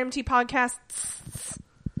it randomtpodcasts?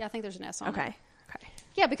 Yeah, I think there's an S on it. Okay.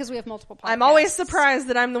 Yeah, because we have multiple podcasts. I'm always surprised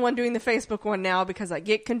that I'm the one doing the Facebook one now because I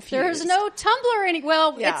get confused. There's no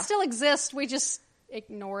Tumblr it still exists. We just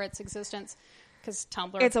ignore its existence because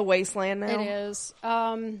Tumblr. It's a wasteland now. It is.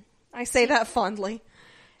 I say that fondly.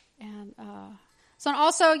 And so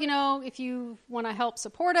also, if you want to help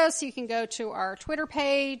support us, you can go to our Twitter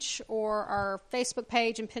page or our Facebook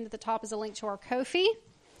page, and pinned at the top is a link to our Ko-fi,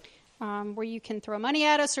 where you can throw money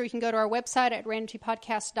at us, or you can go to our website at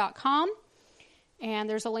randomtpodcast.com. And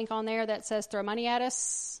there's a link on there that says throw money at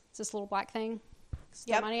us. It's this little black thing.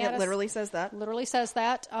 Yep, it literally says that. Literally says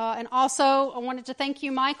that. And also, I wanted to thank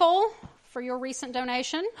you, Michael, for your recent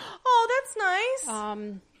donation. Oh, that's nice.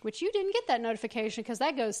 Which you didn't get that notification because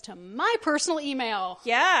that goes to my personal email.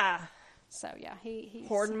 Yeah. So, yeah. He's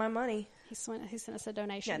hoarding my money. He sent us a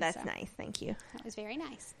donation. Yeah, that's nice. Thank you. That was very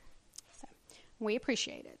nice. So, we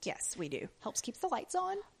appreciate it. Yes, we do. Helps keep the lights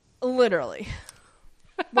on. Literally.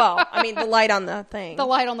 Well, I mean, the light on the thing. The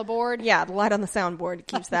light on the board? Yeah, the light on the soundboard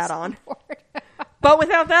keeps that on. But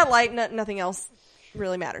without that light, nothing else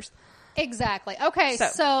really matters. Exactly. Okay,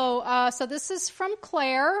 so this is from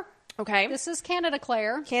Claire. Okay. This is Canada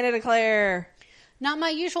Claire. Canada Claire. Not my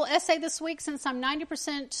usual essay this week since I'm sure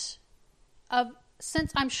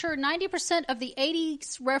 90% of the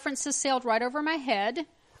 80s references sailed right over my head.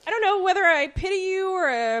 I don't know whether I pity you or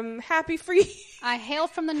am happy for you. I hail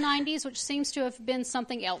from the 90s, which seems to have been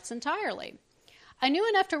something else entirely. I knew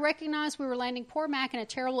enough to recognize we were landing poor Mac in a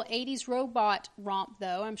terrible 80s robot romp,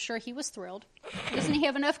 though. I'm sure he was thrilled. Doesn't he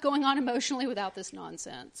have enough going on emotionally without this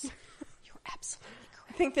nonsense? You're absolutely correct.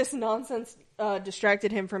 I think this nonsense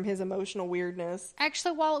distracted him from his emotional weirdness.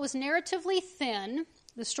 Actually, while it was narratively thin,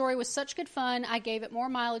 the story was such good fun, I gave it more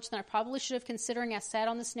mileage than I probably should have, considering I sat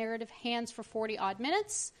on this narrative hands for 40-odd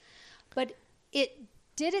minutes. But it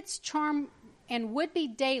did its charm, and would-be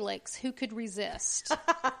Daleks who could resist.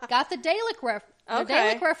 Got the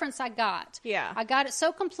Dalek reference I got. Yeah. I got it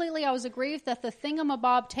so completely I was aggrieved that the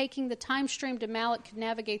thingamabob taking the time stream to Mallet could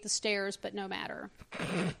navigate the stairs, but no matter.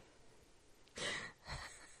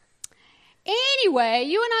 Anyway,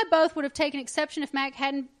 you and I both would have taken exception if Mac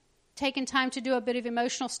hadn't taken time to do a bit of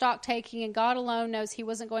emotional stock taking, and God alone knows he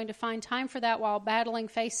wasn't going to find time for that while battling,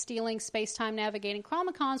 face-stealing, space-time navigating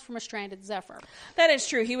chromicons from a stranded Zephyr. That is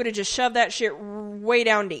true. He would have just shoved that shit way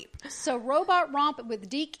down deep. So robot romp with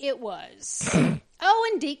Deke it was. Oh,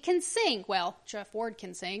 and Deke can sing. Well, Jeff Ward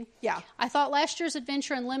can sing. Yeah. I thought last year's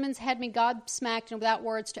adventure in Lemons had me gobsmacked and without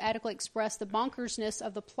words to adequately express the bonkersness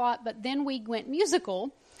of the plot, but then we went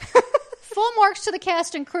musical. Full marks to the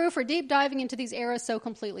cast and crew for deep diving into these eras so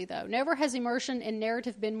completely, though. Never has immersion in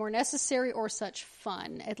narrative been more necessary or such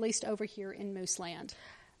fun, at least over here in Mooseland.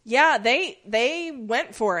 Yeah, they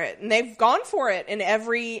went for it, and they've gone for it in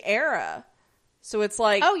every era. So it's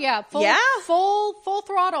like... Oh, yeah. Full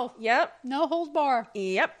throttle. Yep. No holds bar.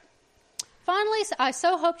 Yep. Finally, I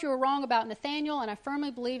so hoped you were wrong about Nathaniel, and I firmly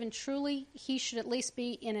believe and truly he should at least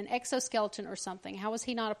be in an exoskeleton or something. How was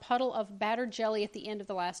he not a puddle of battered jelly at the end of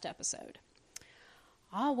the last episode?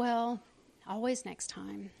 Ah, well, always next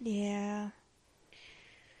time. Yeah.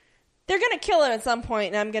 They're going to kill him at some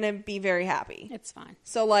point, and I'm going to be very happy. It's fine.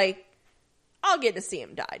 So, I'll get to see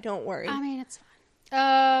him die. Don't worry. I mean, it's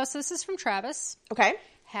fine. So this is from Travis. Okay.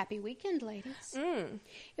 Happy weekend, ladies.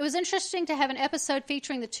 It was interesting to have an episode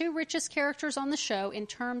featuring the two richest characters on the show in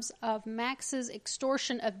terms of Max's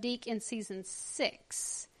extortion of Deke in season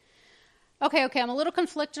 6. Okay, I'm a little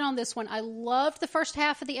conflicted on this one. I loved the first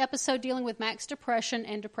half of the episode dealing with Max's depression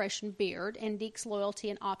and depression beard and Deke's loyalty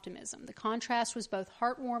and optimism. The contrast was both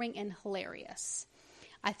heartwarming and hilarious.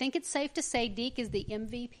 I think it's safe to say Deke is the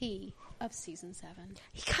MVP of season 7.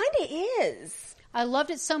 He kind of is. I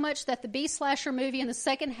loved it so much that the B-slasher movie in the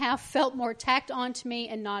second half felt more tacked on to me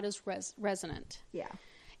and not as resonant. Yeah.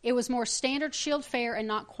 It was more standard Shield fare and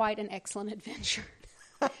not quite an excellent adventure.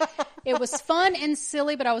 It was fun and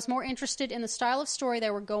silly, but I was more interested in the style of story they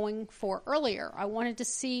were going for earlier. I wanted to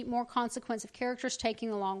see more consequence of characters taking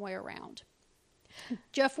the long way around.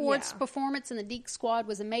 Jeff Ward's performance in the Deke Squad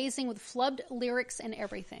was amazing with flubbed lyrics and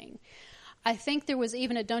everything. I think there was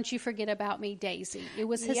even a Don't You Forget About Me, Daisy. It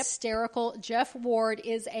was hysterical. Jeff Ward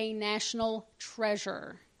is a national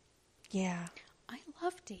treasure. Yeah. I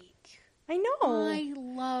love Deke. I know. I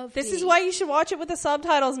love This Deke. is why you should watch it with the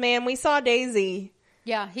subtitles, man. We saw Daisy.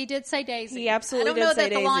 Yeah, he did say Daisy. He absolutely did say Daisy. I don't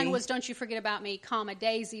know that the line was "Don't you forget about me, comma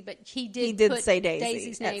Daisy," but he did say Daisy.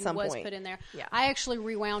 Daisy's name was point. put in there. Yeah. I actually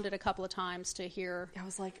rewound it a couple of times to hear. I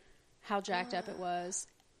was like, how jacked up it was.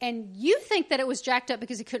 And you think that it was jacked up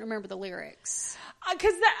because he couldn't remember the lyrics?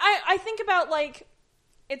 Because I think about like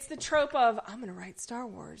it's the trope of I'm going to write Star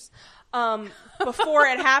Wars before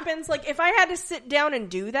it happens. Like if I had to sit down and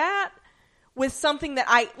do that with something that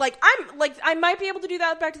I might be able to do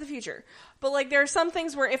that with Back to the Future. But like there are some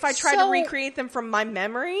things where if I tried to recreate them from my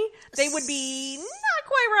memory, they would be not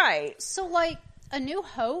quite right. So like A New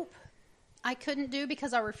Hope, I couldn't do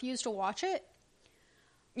because I refused to watch it.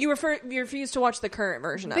 You refuse to watch the current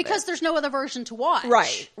version of it. Because there's no other version to watch.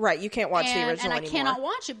 Right. You can't watch the original anymore. And I cannot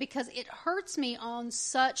watch it because it hurts me on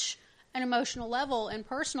such an emotional level and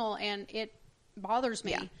personal, and it bothers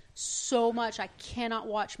me so much. I cannot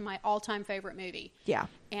watch my all-time favorite movie. Yeah.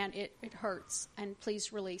 And it hurts. And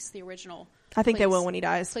please release the original. I think they will when he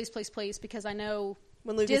dies. Please, because I know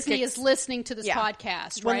when Lucas Disney is listening to this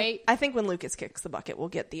podcast, right? I think when Lucas kicks the bucket, we'll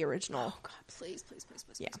get the original. Oh, God, please.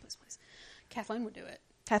 Kathleen would do it.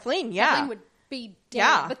 Kathleen would be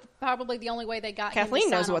dead, but probably the only way they got Kathleen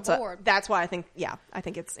him to knows sign what's on board. up. That's why I think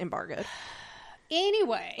it's embargoed.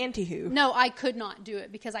 Anyway. Anywho. No, I could not do it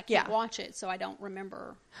because I can't watch it, so I don't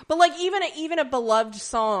remember. But like even a beloved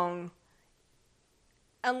song,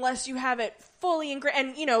 unless you have it fully ingrained,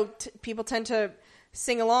 and you know, people tend to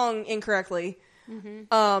sing along incorrectly.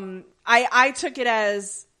 Mm-hmm. I took it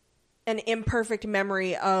as an imperfect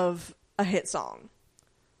memory of a hit song.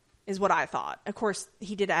 Is what I thought. Of course,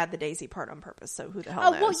 he did add the Daisy part on purpose, so who the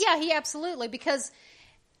hell knows? Well, yeah, he absolutely, because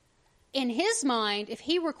in his mind, if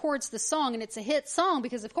he records the song and it's a hit song,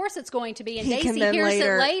 because of course it's going to be, and Daisy hears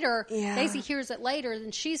it later, Daisy hears it later,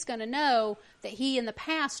 then she's going to know that he in the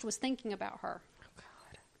past was thinking about her. Oh,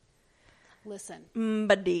 God. Listen.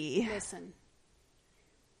 Buddy. Listen.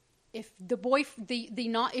 If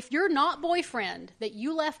if your not boyfriend that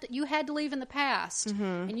you had to leave in the past,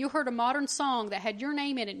 and you heard a modern song that had your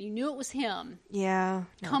name in it and you knew it was him. Yeah.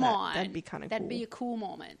 Come on. That'd be kind of cool. That'd be a cool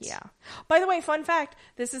moment. Yeah. By the way, fun fact,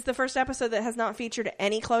 this is the first episode that has not featured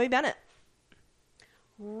any Chloe Bennett.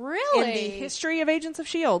 Really? In the history of Agents of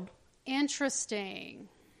S.H.I.E.L.D. Interesting.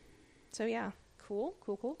 So yeah. Cool.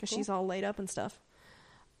 Because she's all laid up and stuff.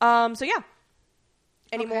 So yeah.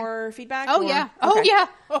 Any more feedback? Oh, yeah. Okay.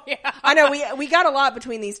 Oh, yeah. I know. We got a lot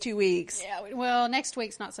between these 2 weeks. Yeah. Well, next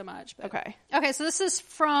week's not so much. But. Okay. So this is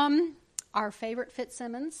from our favorite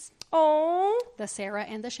Fitzsimmons. Oh. The Sarah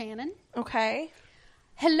and the Shannon. Okay.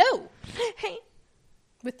 Hello. Hey.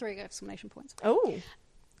 With 3 exclamation points. Oh.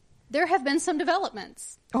 There have been some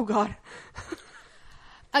developments. Oh, God.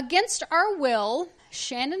 Against our will,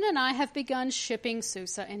 Shannon and I have begun shipping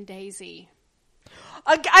Sousa and Daisy.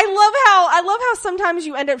 I love how sometimes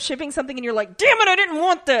you end up shipping something and you're like, damn it, I didn't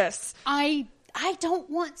want this. I don't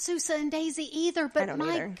want Sousa and Daisy either, but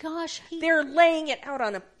gosh, they're laying it out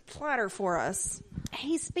on a platter for us.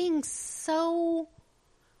 He's being so...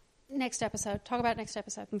 Next episode. Talk about next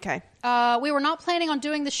episode. Okay. We were not planning on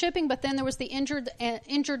doing the shipping, but then there was the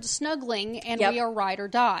injured snuggling, and we are ride or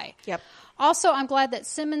die. Yep. Also, I'm glad that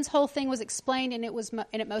Simmons' whole thing was explained, and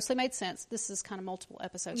it mostly made sense. This is kind of multiple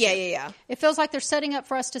episodes. Yeah. It feels like they're setting up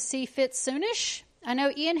for us to see Fitz soonish. I know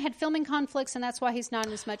Ian had filming conflicts, and that's why he's not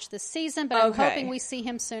in as much this season, but I'm hoping we see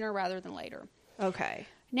him sooner rather than later. Okay.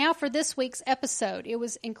 Now for this week's episode. It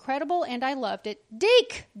was incredible, and I loved it.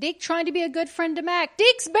 Deke trying to be a good friend to Mac.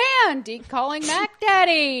 Deke's band. Deke calling Mac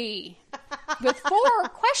Daddy. With 4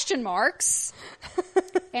 question marks.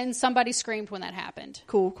 And somebody screamed when that happened.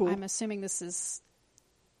 Cool. I'm assuming it's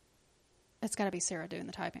got to be Sarah doing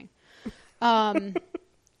the typing.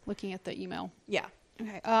 Looking at the email. Yeah.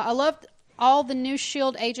 Okay. I loved all the new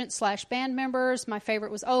S.H.I.E.L.D. agent / band members. My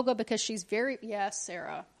favorite was Olga because she's very... Yes,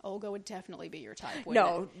 Sarah. Olga would definitely be your type,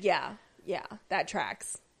 wouldn't it? Yeah. That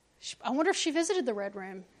tracks. I wonder if she visited the Red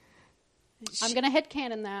Room. I'm going to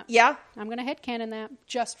headcanon that. Yeah? I'm going to headcanon that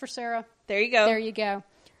just for Sarah. There you go. There you go.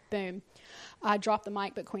 Boom. I dropped the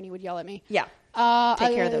mic, but Queenie would yell at me. Yeah.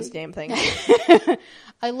 Take care of those damn things.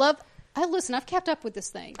 Listen, I've kept up with this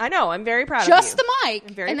thing. I know. I'm very proud of you. Just the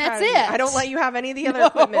mic. And that's it. I don't let you have any of the other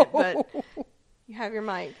equipment, but you have your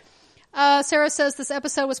mic. Sarah says, this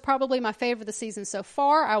episode was probably my favorite of the season so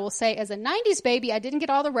far. I will say, as a 90s baby, I didn't get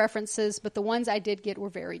all the references, but the ones I did get were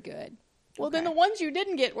very good. Well, then the ones you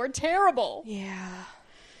didn't get were terrible. Yeah.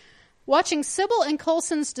 Watching Sybil and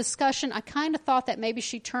Coulson's discussion, I kind of thought that maybe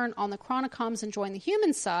she'd turn on the Chronicoms and join the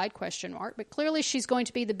human side, ? But clearly she's going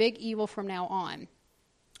to be the big evil from now on.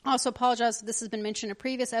 I also apologize if this has been mentioned in a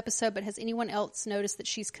previous episode, but has anyone else noticed that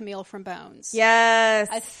she's Camille from Bones? Yes.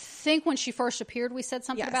 I think when she first appeared, we said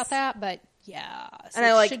something about that, but yeah. So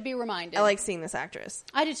and should be reminded. I like seeing this actress.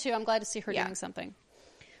 I do too. I'm glad to see her doing something.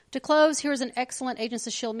 To close, here's an excellent Agents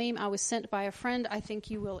of S.H.I.E.L.D. meme I was sent by a friend I think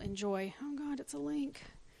you will enjoy. Oh, God, it's a link.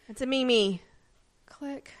 It's a meme.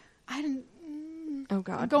 Click. I didn't... Oh,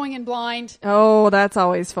 God. I'm going in blind. Oh, that's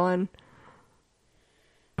always fun.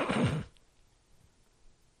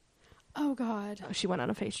 Oh, God. Oh, she went on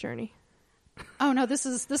a face journey. Oh, no, this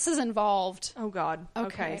is involved. Oh, God.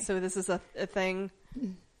 Okay, so this is a thing.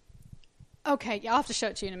 Okay, yeah, I'll have to show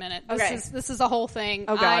it to you in a minute. Okay. This is a whole thing.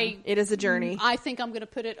 Oh, God. It is a journey. I think I'm going to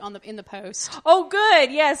put it in the post. Oh,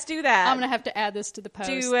 good. Yes, do that. I'm going to have to add this to the post.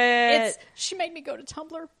 Do it. She made me go to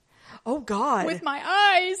Tumblr. Oh, God. With my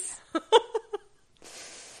eyes.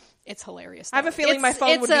 It's hilarious, though. I have a feeling my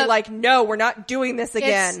phone would be like, no, we're not doing this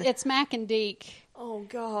again. It's Mac and Deke. Oh,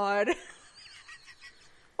 God.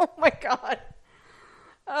 Oh, my God.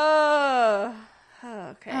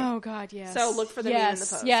 Okay. Oh, God, yes. So look for the meme in the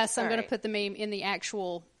post. Yes, I'm going to put the meme in the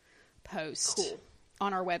actual post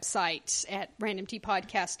on our website at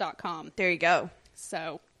randomtpodcast.com. There you go.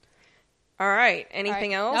 So. All right.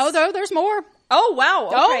 Anything else? No, there's more. Oh, wow.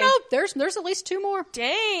 Okay. Oh, no, there's at least 2 more.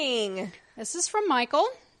 Dang. This is from Michael.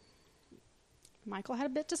 Michael had a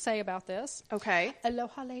bit to say about this. Okay.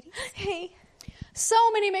 Aloha, ladies. Hey. So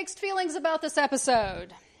many mixed feelings about this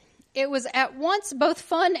episode. It was at once both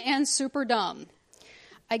fun and super dumb.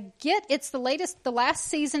 I get it's the last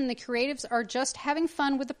season, and the creatives are just having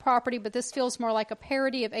fun with the property, but this feels more like a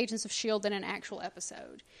parody of Agents of S.H.I.E.L.D. than an actual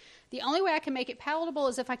episode. The only way I can make it palatable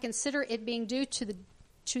is if I consider it being due to the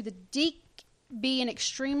Deke be an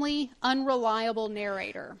extremely unreliable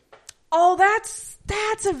narrator. Oh, that's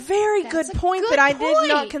a very good point that I did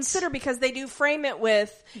not consider, because they do frame it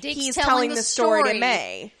with Deke's he's telling the story to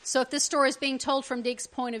May. So if this story is being told from Deke's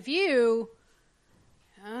point of view...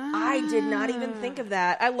 I did not even think of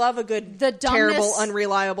that. I love a good, terrible,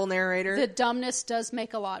 unreliable narrator. The dumbness does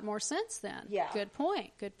make a lot more sense then. Yeah. Good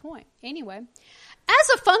point. Anyway, as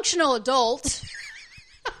a functional adult...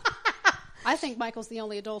 I think Michael's the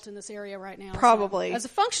only adult in this area right now. Probably. So, as a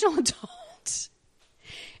functional adult,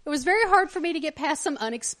 it was very hard for me to get past some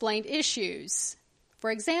unexplained issues. For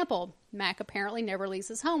example, Mac apparently never leaves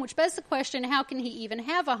his home, which begs the question, how can he even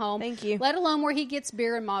have a home? Thank you. Let alone where he gets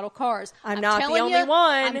beer and model cars. I'm not the only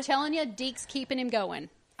one. I'm telling you, Deke's keeping him going.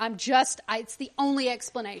 It's the only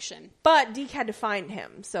explanation. But Deke had to find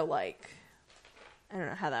him, so I don't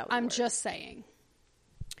know how that would work. Just saying.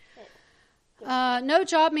 No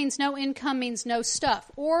job means no income means no stuff.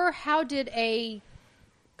 Or how did a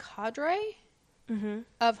cadre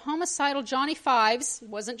of homicidal Johnny Fives,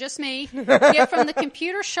 wasn't just me, get from the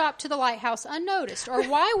computer shop to the lighthouse unnoticed? Or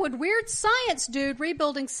why would weird science dude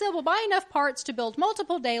rebuilding Sybil buy enough parts to build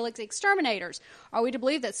multiple Daleks exterminators? Are we to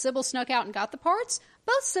believe that Sybil snuck out and got the parts?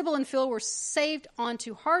 Both Sybil and Phil were saved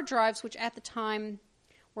onto hard drives, which at the time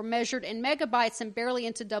were measured in megabytes and barely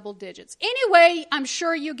into double digits. Anyway, I'm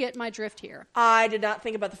sure you get my drift here. I did not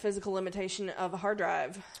think about the physical limitation of a hard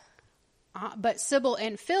drive. But Sybil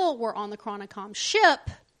and Phil were on the Chronicom ship,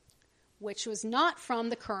 which was not from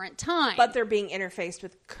the current time. But they're being interfaced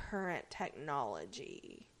with current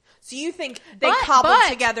technology. So you think they cobbled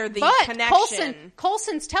together the connection.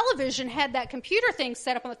 Coulson's television had that computer thing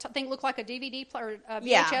set up on the top. Thing looked like a DVD player, a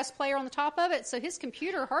VHS player on the top of it. So his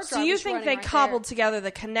computer hard drive. So you think they cobbled together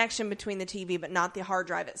the connection between the TV, but not the hard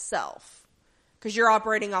drive itself? Because you're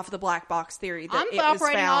operating off of the black box theory that I'm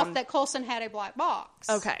operating off that Coulson had a black box.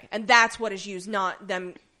 Okay, and that's what is used, not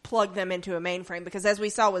them plug them into a mainframe. Because as we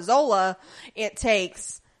saw with Zola, it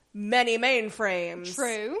takes many mainframes.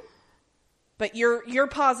 True. But you're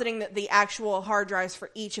positing that the actual hard drives for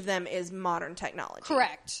each of them is modern technology.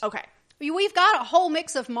 Correct. Okay. We've got a whole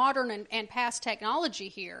mix of modern and past technology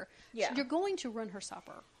here. Yeah. So you're going to run her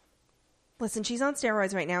supper. Listen, she's on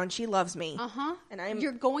steroids right now, and she loves me. Uh-huh. And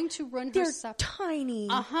you're going to run her supper. They're tiny.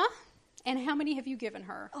 Uh-huh. And how many have you given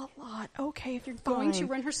her? A lot. Okay, if you're going to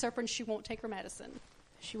run her supper, and she won't take her medicine.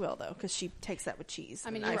 She will, though, because she takes that with cheese.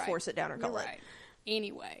 I mean, I force it down her gullet. Right.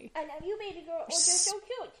 Anyway. I love you, baby girl. Oh, you're so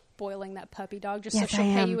cute. Boiling that puppy dog just so she'll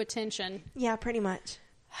pay you attention. Yeah, pretty much.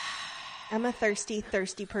 I'm a thirsty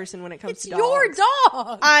person when it comes to dogs. It's your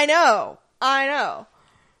dog! I know.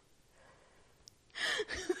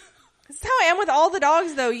 This is how I am with all the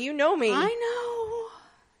dogs, though. You know me. I know.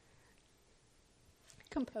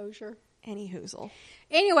 Composure. Any hoozle.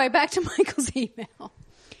 Anyway, back to Michael's email.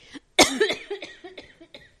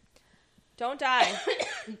 Don't die.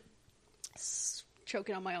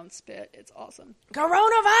 Choking on my own spit. It's awesome.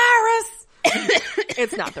 Coronavirus!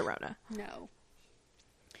 It's not the Rona. No.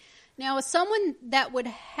 Now, as someone that would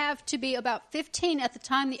have to be about 15 at the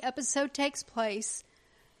time the episode takes place...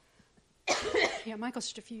 Yeah, Michael's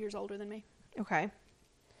just a few years older than me. Okay.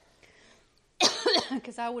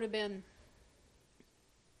 Because I would have been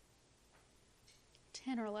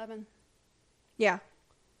 10 or 11. Yeah.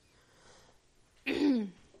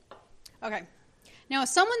 Okay. Now,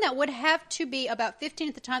 as someone that would have to be about 15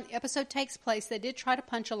 at the time the episode takes place, they did try to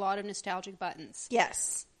punch a lot of nostalgic buttons.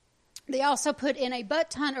 Yes. They also put in a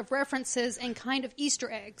butt-ton of references and kind of Easter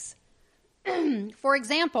eggs. For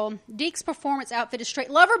example, Deke's performance outfit is straight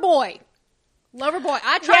Loverboy. Loverboy.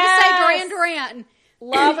 I tried to say Duran Duran.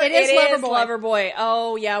 It is Loverboy.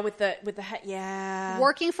 Oh yeah, with the yeah.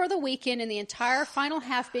 Working for the weekend, and the entire final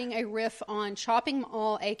half being a riff on Chopping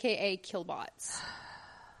Mall, aka Killbots.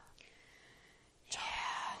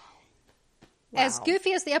 Wow. As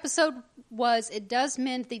goofy as the episode was, it does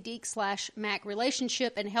mend the Deke/Mac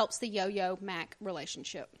relationship and helps the Yo-Yo-Mac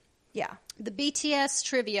relationship. Yeah. The BTS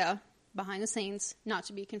trivia behind the scenes, not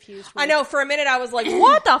to be confused with... I know, for a minute I was like,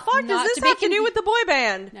 what the fuck does this have to do with the boy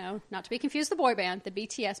band? No, not to be confused with the boy band. The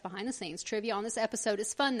BTS behind the scenes trivia on this episode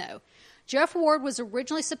is fun, though. Jeff Ward was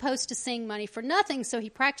originally supposed to sing Money for Nothing, so he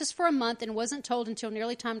practiced for a month and wasn't told until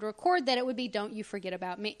nearly time to record that it would be Don't You Forget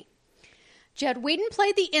About Me. Jed Whedon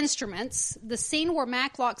played the instruments. The scene where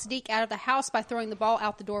Mac locks Deke out of the house by throwing the ball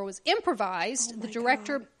out the door was improvised. The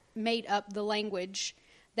director made up the language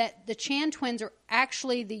that the Chan twins are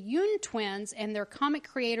actually the Yoon twins, and they're comic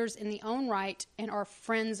creators in their own right and are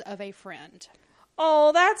friends of a friend.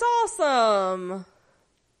 Oh, that's awesome.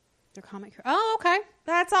 They're comic. Oh, okay.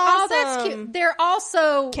 That's awesome. Oh, that's cute. They're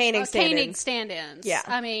also Koenig stand-ins. stand-ins. Yeah.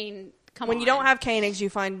 I mean, come on. When you don't have Koenigs, you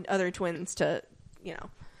find other twins to,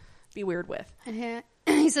 be weird with.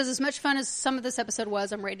 He says, as much fun as some of this episode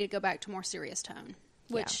was, I'm ready to go back to more serious tone.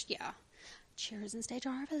 Which, yeah. Cheers and stay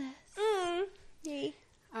jar for this. Yay.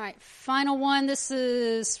 All right, final one. This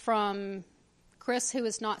is from Chris, who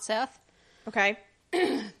is not Seth. Okay.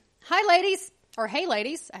 Hi, ladies. Or hey,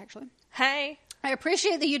 ladies, actually. Hey. I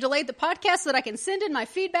appreciate that you delayed the podcast so that I can send in my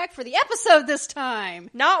feedback for the episode this time.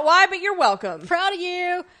 Not why, but you're welcome. Proud of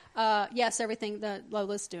you. Yes, everything that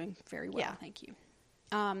Lola's doing very well. Yeah. Thank you.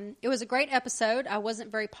 It was a great episode. I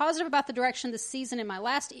wasn't very positive about the direction this season in my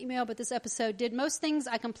last email, but this episode did most things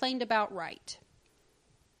I complained about right.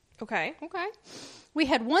 Okay. We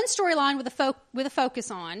had one storyline with a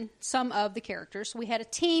focus on some of the characters. We had a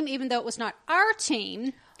team, even though it was not our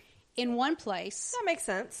team, in one place. That makes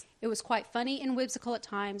sense. It was quite funny and whimsical at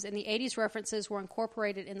times, and the 80s references were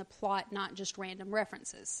incorporated in the plot, not just random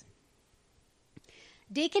references.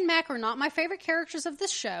 Deke and Mac are not my favorite characters of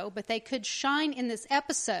this show, but they could shine in this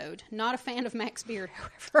episode. Not a fan of Mac's beard,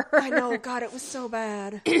 however. I know. God, it was so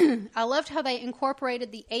bad. I loved how they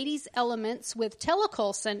incorporated the 80s elements with Tella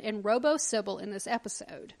Coulson and Robo Sybil in this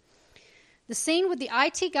episode. The scene with the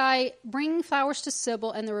IT guy bringing flowers to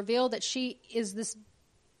Sybil and the reveal that she is this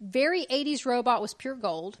very 80s robot was pure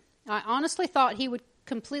gold. I honestly thought he would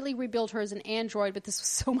completely rebuild her as an android, but this was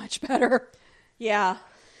so much better. Yeah.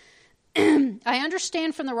 I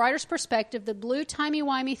understand from the writer's perspective the blue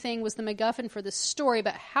timey-wimey thing was the MacGuffin for this story,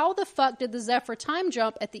 but how the fuck did the Zephyr time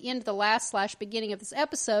jump at the end of the last/beginning of this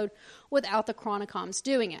episode without the Chronicoms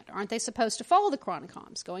doing it? Aren't they supposed to follow the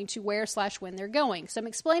Chronicoms, going to where/when they're going? Some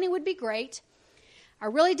explaining would be great. I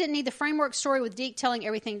really didn't need the framework story with Deke telling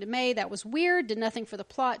everything to May. That was weird, did nothing for the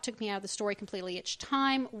plot, took me out of the story completely each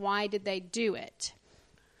time. Why did they do it?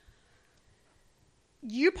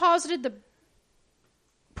 You posited the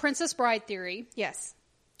Princess Bride theory. Yes.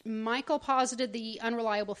 Michael posited the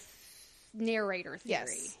unreliable narrator theory.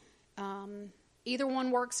 Yes. Either one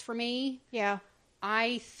works for me. Yeah.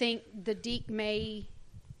 I think the Deke May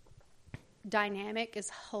dynamic is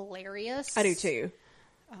hilarious. I do too.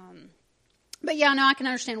 But yeah, no, I can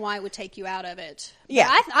understand why it would take you out of it. Yeah.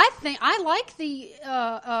 But I think I like the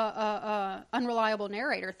unreliable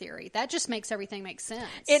narrator theory. That just makes everything make sense.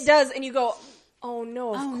 It does, and you go, oh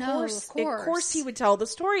no, of course. Of course he would tell the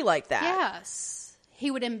story like that. Yes. He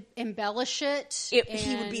would embellish it.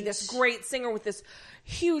 He would be this great singer with this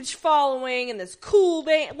huge following and this cool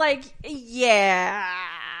band. Like, yeah.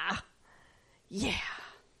 Yeah.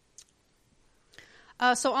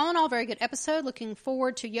 So all in all, very good episode. Looking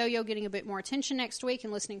forward to Yo-Yo getting a bit more attention next week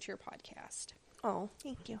and listening to your podcast. Oh,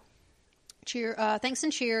 thank you. Thanks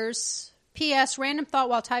and cheers. P.S. Random thought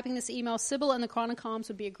while typing this email, Sybil and the Chronicoms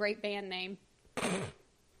would be a great band name.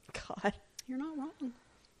 God. You're not wrong.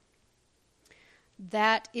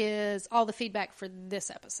 That is all the feedback for this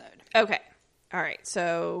episode. Okay. All right.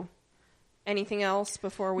 So, anything else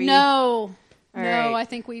before we... No. All right. I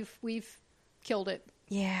think we've killed it.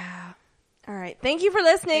 Yeah. All right. Thank you for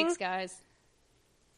listening. Thanks, guys.